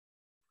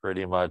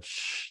 pretty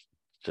much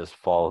just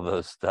follow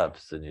those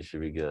steps and you should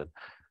be good.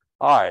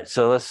 All right,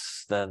 so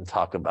let's then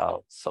talk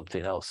about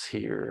something else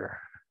here.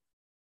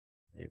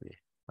 Maybe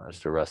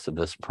that's the rest of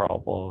this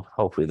problem.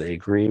 Hopefully they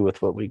agree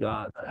with what we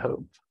got, I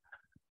hope.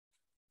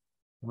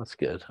 That's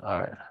good.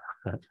 All right.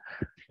 It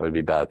would be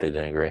bad if they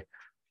didn't agree.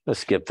 Let's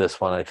skip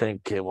this one, I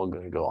think, and we're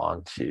going to go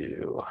on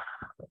to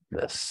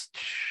this.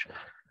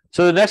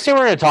 So the next thing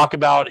we're going to talk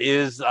about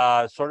is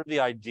sort of the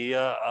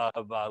idea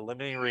of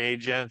limiting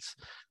reagents.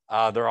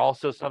 They're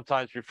also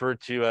sometimes referred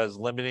to as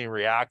limiting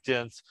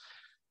reactants.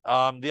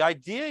 The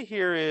idea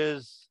here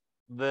is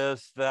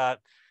this, that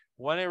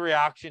when a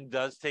reaction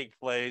does take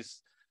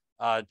place,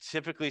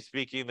 typically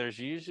speaking, there's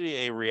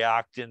usually a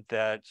reactant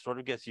that sort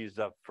of gets used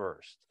up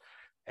first.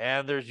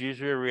 And there's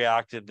usually a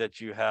reactant that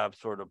you have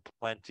sort of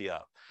plenty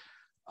of.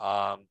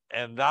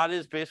 And that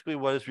is basically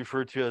what is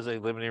referred to as a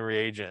limiting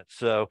reagent.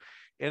 So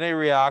in a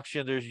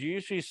reaction, there's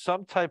usually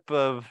some type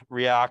of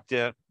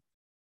reactant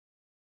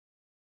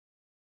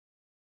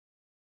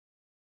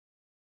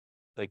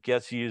that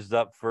gets used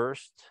up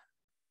first.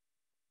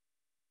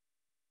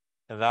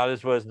 And that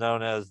is what is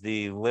known as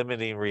the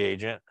limiting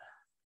reagent.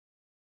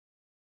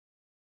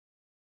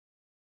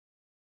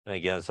 And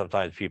again,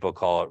 sometimes people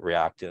call it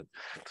reactant.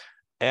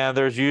 And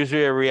there's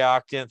usually a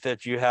reactant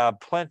that you have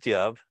plenty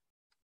of.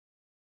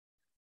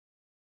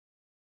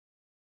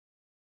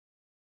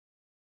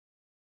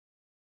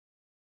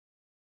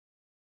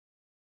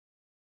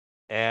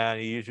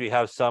 And you usually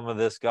have some of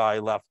this guy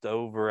left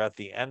over at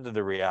the end of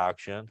the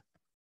reaction.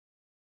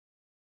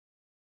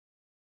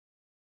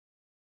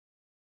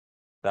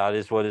 That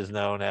is what is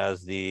known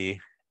as the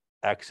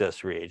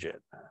excess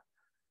reagent.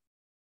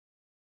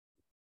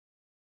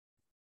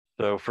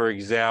 So for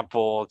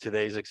example,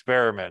 today's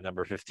experiment,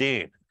 number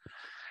 15,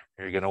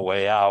 you're going to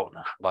weigh out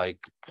like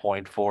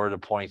 0.4 to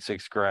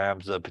 0.6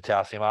 grams of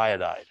potassium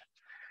iodide.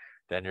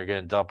 Then you're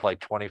going to dump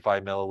like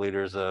 25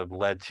 milliliters of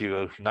lead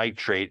to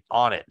nitrate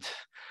on it.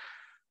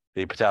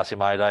 The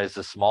potassium iodide is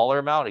the smaller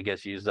amount. It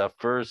gets used up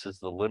first. It's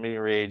the limiting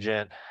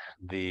reagent.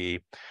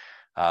 The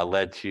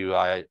lead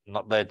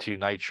to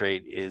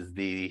nitrate is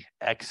the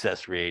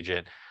excess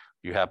reagent.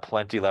 You have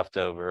plenty left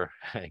over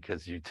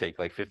because you take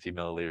like 50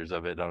 milliliters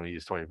of it, don't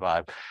use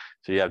 25.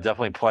 So you have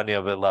definitely plenty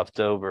of it left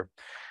over.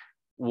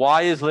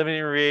 Why is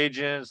limiting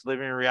reagents,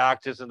 limiting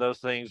reactants, and those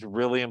things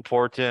really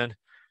important?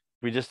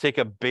 We just take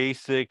a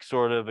basic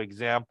sort of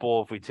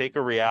example. If we take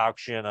a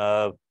reaction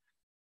of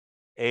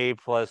A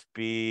plus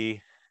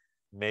B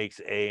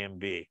makes A and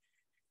B.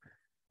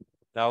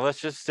 Now, let's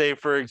just say,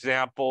 for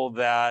example,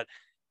 that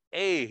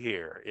A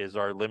here is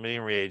our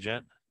limiting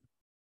reagent.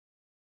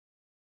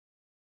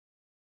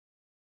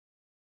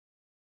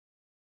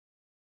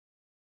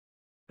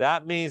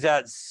 That means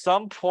at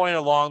some point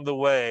along the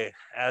way,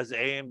 as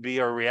A and B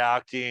are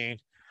reacting,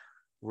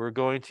 we're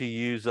going to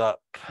use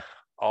up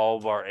all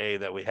of our A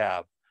that we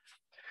have.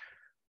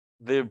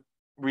 The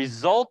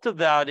result of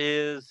that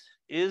is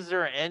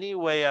there any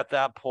way at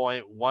that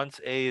point,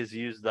 once A is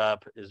used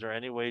up, is there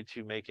any way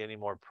to make any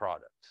more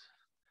product?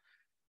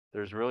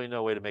 There's really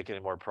no way to make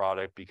any more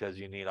product because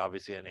you need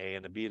obviously an A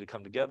and a B to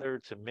come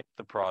together to make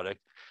the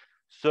product.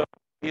 So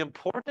the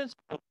importance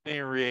of the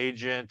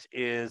reagent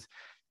is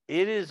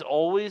it is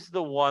always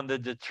the one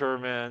that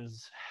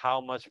determines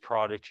how much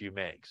product you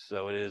make.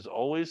 So it is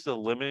always the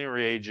limiting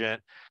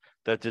reagent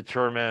that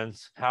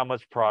determines how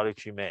much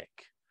product you make.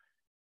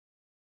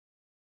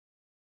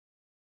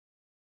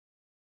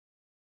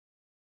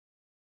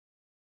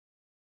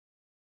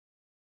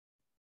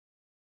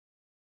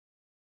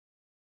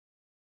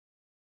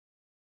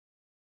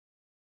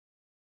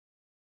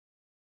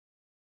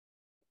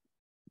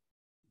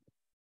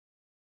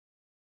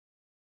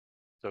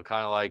 So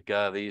kind of like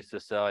they used to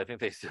sell, I think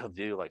they still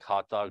do, like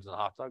hot dogs and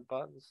hot dog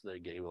buns. They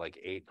gave like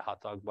 8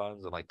 hot dog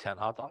buns and like 10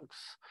 hot dogs.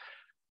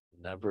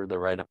 Never the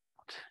right amount.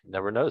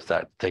 Never noticed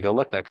that. Take a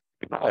look next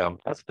time you buy them.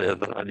 That's the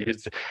one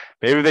used.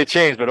 Maybe they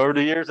changed, but over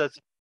the years, that's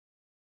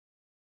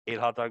 8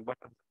 hot dog buns.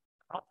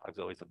 Hot dogs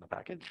always in the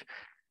package.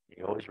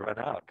 You always run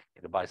out.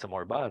 You need to buy some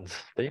more buns.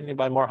 Then you need to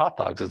buy more hot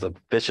dogs. It's a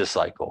vicious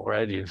cycle,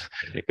 right? You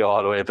go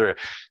all the way through.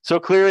 So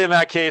clearly in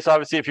that case,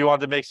 obviously, if you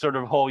want to make sort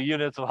of whole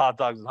units of hot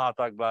dogs and hot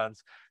dog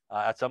buns,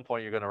 at some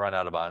point you're going to run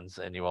out of buns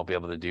and you won't be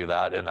able to do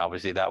that. And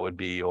obviously that would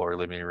be your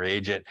limiting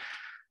reagent.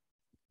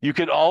 You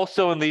could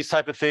also, in these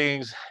type of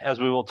things, as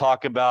we will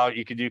talk about,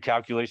 you could do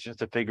calculations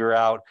to figure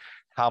out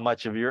how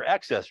much of your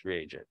excess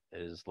reagent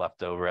is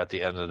left over at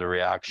the end of the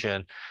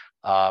reaction.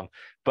 But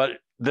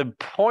the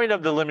point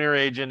of the limiting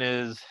reagent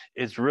is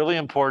it's really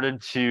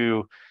important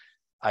to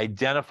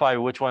identify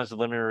which one is the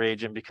limiting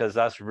reagent because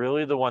that's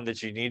really the one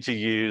that you need to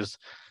use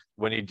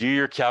when you do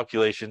your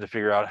calculation to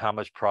figure out how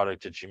much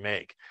product that you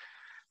make.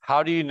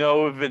 How do you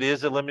know if it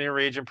is a limiting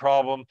reagent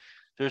problem?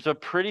 There's a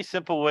pretty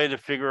simple way to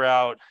figure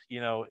out,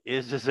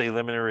 is this a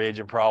limiting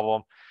reagent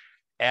problem?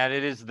 And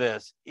it is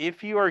this.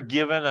 If you are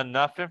given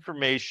enough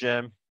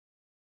information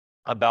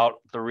about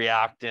the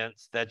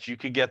reactants that you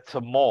could get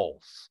to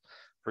moles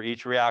for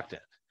each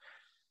reactant,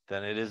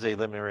 then it is a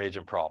limiting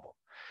reagent problem.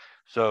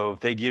 So if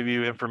they give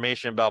you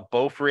information about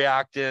both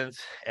reactants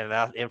and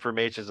that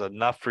information is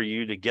enough for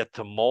you to get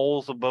to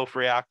moles of both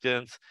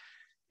reactants,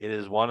 it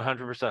is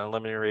 100% a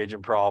limiting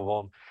reagent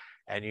problem.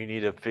 And you need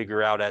to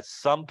figure out at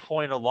some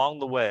point along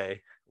the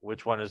way,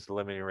 which one is the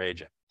limiting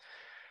reagent.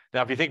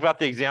 Now, if you think about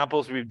the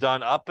examples we've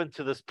done up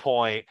until this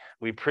point,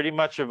 we pretty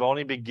much have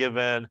only been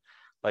given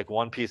like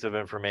one piece of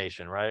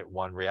information, right?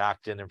 One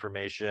reactant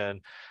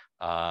information.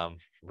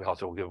 We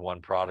also will give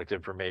one product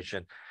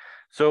information.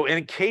 So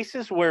in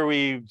cases where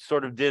we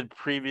sort of did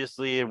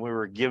previously and we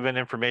were given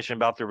information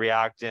about the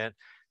reactant,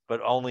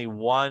 but only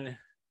one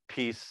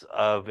piece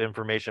of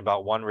information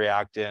about one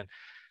reactant,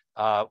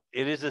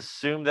 it is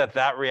assumed that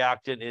that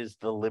reactant is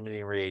the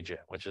limiting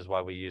reagent, which is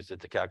why we used it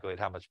to calculate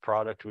how much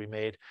product we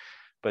made.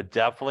 But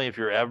definitely, if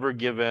you're ever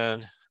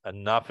given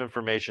enough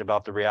information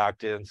about the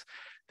reactants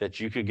that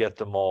you could get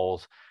the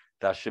moles,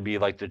 that should be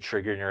like the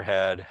trigger in your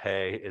head,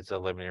 hey, it's a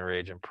limiting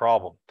reagent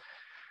problem.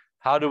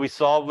 How do we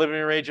solve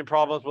limiting reagent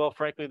problems? Well,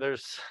 frankly,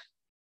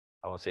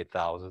 I won't say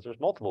thousands, there's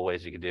multiple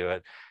ways you can do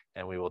it.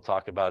 And we will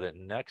talk about it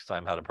next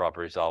time, how to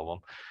properly solve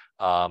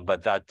them.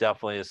 But that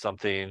definitely is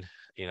something,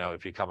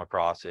 if you come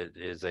across it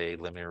is a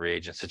limiting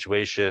reagent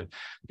situation,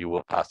 you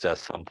will have to at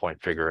some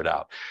point figure it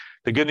out.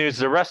 The good news,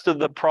 the rest of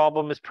the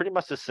problem is pretty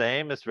much the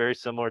same. It's very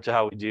similar to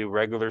how we do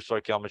regular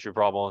stoichiometry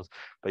problems,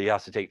 but you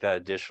have to take that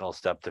additional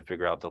step to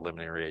figure out the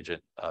limiting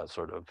reagent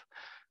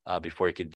before you can